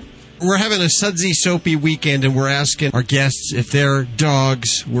 We're having a sudsy, soapy weekend, and we're asking our guests if their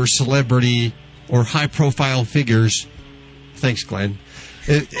dogs were celebrity or high-profile figures. Thanks, Glenn.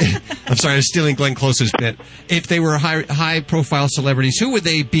 I'm sorry, I was stealing Glenn Close's bit. If they were high-profile celebrities, who would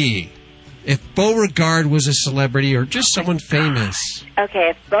they be? If Beauregard was a celebrity or just someone famous. Okay,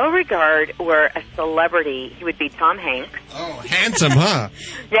 if Beauregard were a celebrity, he would be Tom Hanks. Oh, handsome, huh?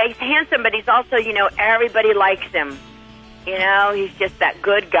 Yeah, he's handsome, but he's also, everybody likes him. He's just that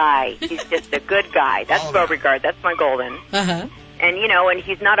good guy. He's just a good guy. That's Beauregard. That's my golden. And, and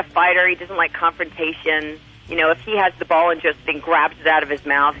he's not a fighter. He doesn't like confrontation. If he has the ball and Josephine grabs it out of his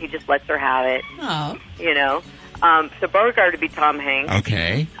mouth, he just lets her have it. Oh. So Beauregard would be Tom Hanks.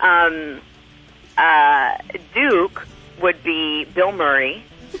 Okay. Duke would be Bill Murray.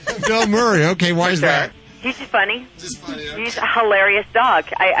 Bill Murray, okay, why is that? He's just funny. Okay. He's a hilarious dog.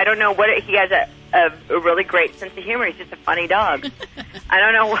 I don't know he has a really great sense of humor. He's just a funny dog. I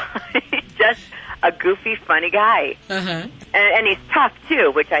don't know why. He's just a goofy, funny guy. And he's tough,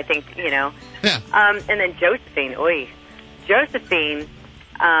 too, which I think, Yeah. And then Josephine, Josephine,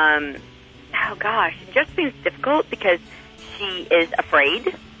 Josephine's difficult because she is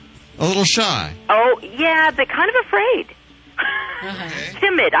afraid. A little shy. Oh, yeah, but kind of afraid.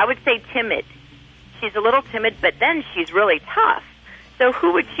 Timid. I would say timid. She's a little timid, but then she's really tough. So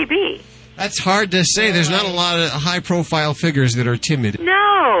who would she be? That's hard to say. There's not a lot of high-profile figures that are timid.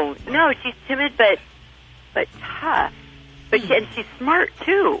 No, she's timid, but tough. But and she's smart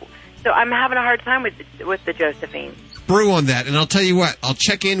too. So I'm having a hard time with the Josephine. Brew on that, and I'll tell you what. I'll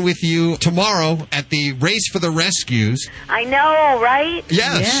check in with you tomorrow at the Race for the Rescues. I know, right?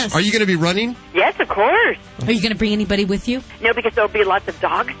 Yes. Are you going to be running? Yes, of course. Are you going to bring anybody with you? No, because there'll be lots of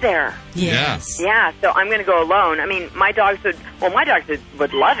dogs there. Yes. Yeah, so I'm going to go alone. I mean, my dogs would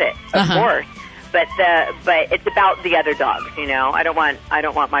love it, of course. But it's about the other dogs, you know. I don't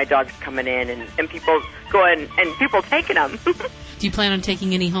want my dogs coming in and people going and people taking them. Do you plan on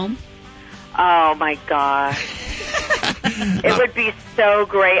taking any home? Oh my gosh. It would be so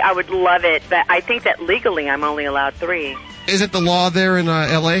great. I would love it. But I think that legally I'm only allowed 3. Is it the law there in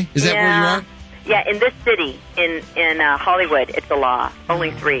L.A.? Is that where you are? Yeah, in this city, in Hollywood, it's the law.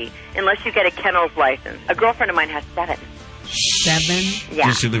 Only 3. Unless you get a kennels license. A girlfriend of mine has 7. 7? Yeah.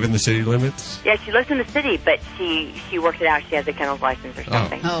 Does she live in the city limits? Yeah, she lives in the city, but she works it out. She has a kennels license or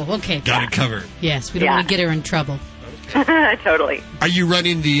something. Oh, okay. Got it covered. Yes, we don't want to get her in trouble. Totally. Are you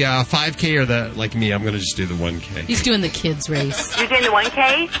running the 5K or the, like me, I'm going to just do the 1K? He's doing the kids race. You're doing the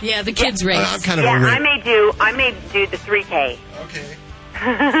 1K? Yeah, the kids race. I'm kind of I may do the 3K. Okay.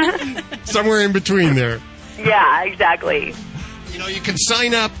 Somewhere in between there. Yeah, exactly. You know, you can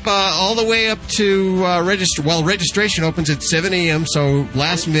sign up all the way up to register. Well, registration opens at 7 a.m., so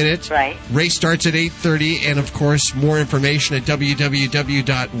last minute. Right. Race starts at 8:30, and, of course, more information at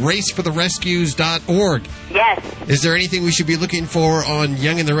www.racefortherescues.org. Yes. Is there anything we should be looking for on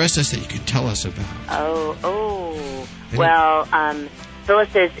Young and the Restless that you could tell us about? Oh. Well,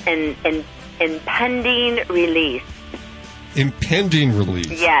 Phyllis is in impending release. Impending release.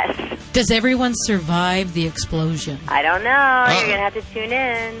 Yes. Does everyone survive the explosion? I don't know. You're going to have to tune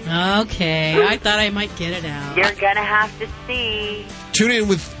in. Okay. I thought I might get it out. You're going to have to see. Tune in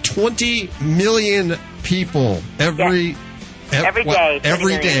with 20 million people every day.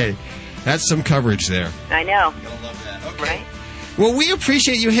 Every day. That's some coverage there. I know. You'll love that. Okay. Right? Well, we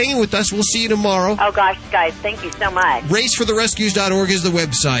appreciate you hanging with us. We'll see you tomorrow. Oh, gosh, guys. Thank you so much. Racefortherescues.org is the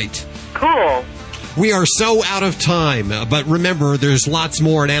website. Cool. We are so out of time, but remember, there's lots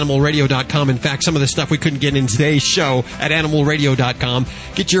more at animalradio.com. In fact, some of the stuff we couldn't get in today's show at animalradio.com.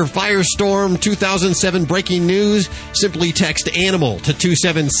 Get your Firestorm 2007 breaking news. Simply text ANIMAL to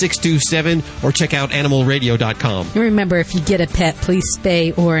 27627 or check out animalradio.com. And remember, if you get a pet, please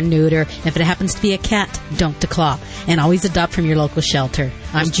spay or neuter. If it happens to be a cat, don't declaw. And always adopt from your local shelter.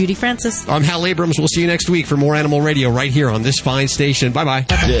 I'm Judy Francis. I'm Hal Abrams. We'll see you next week for more Animal Radio right here on this fine station. Bye-bye.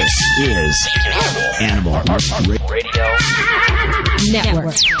 This is Animal Radio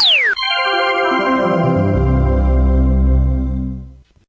Network.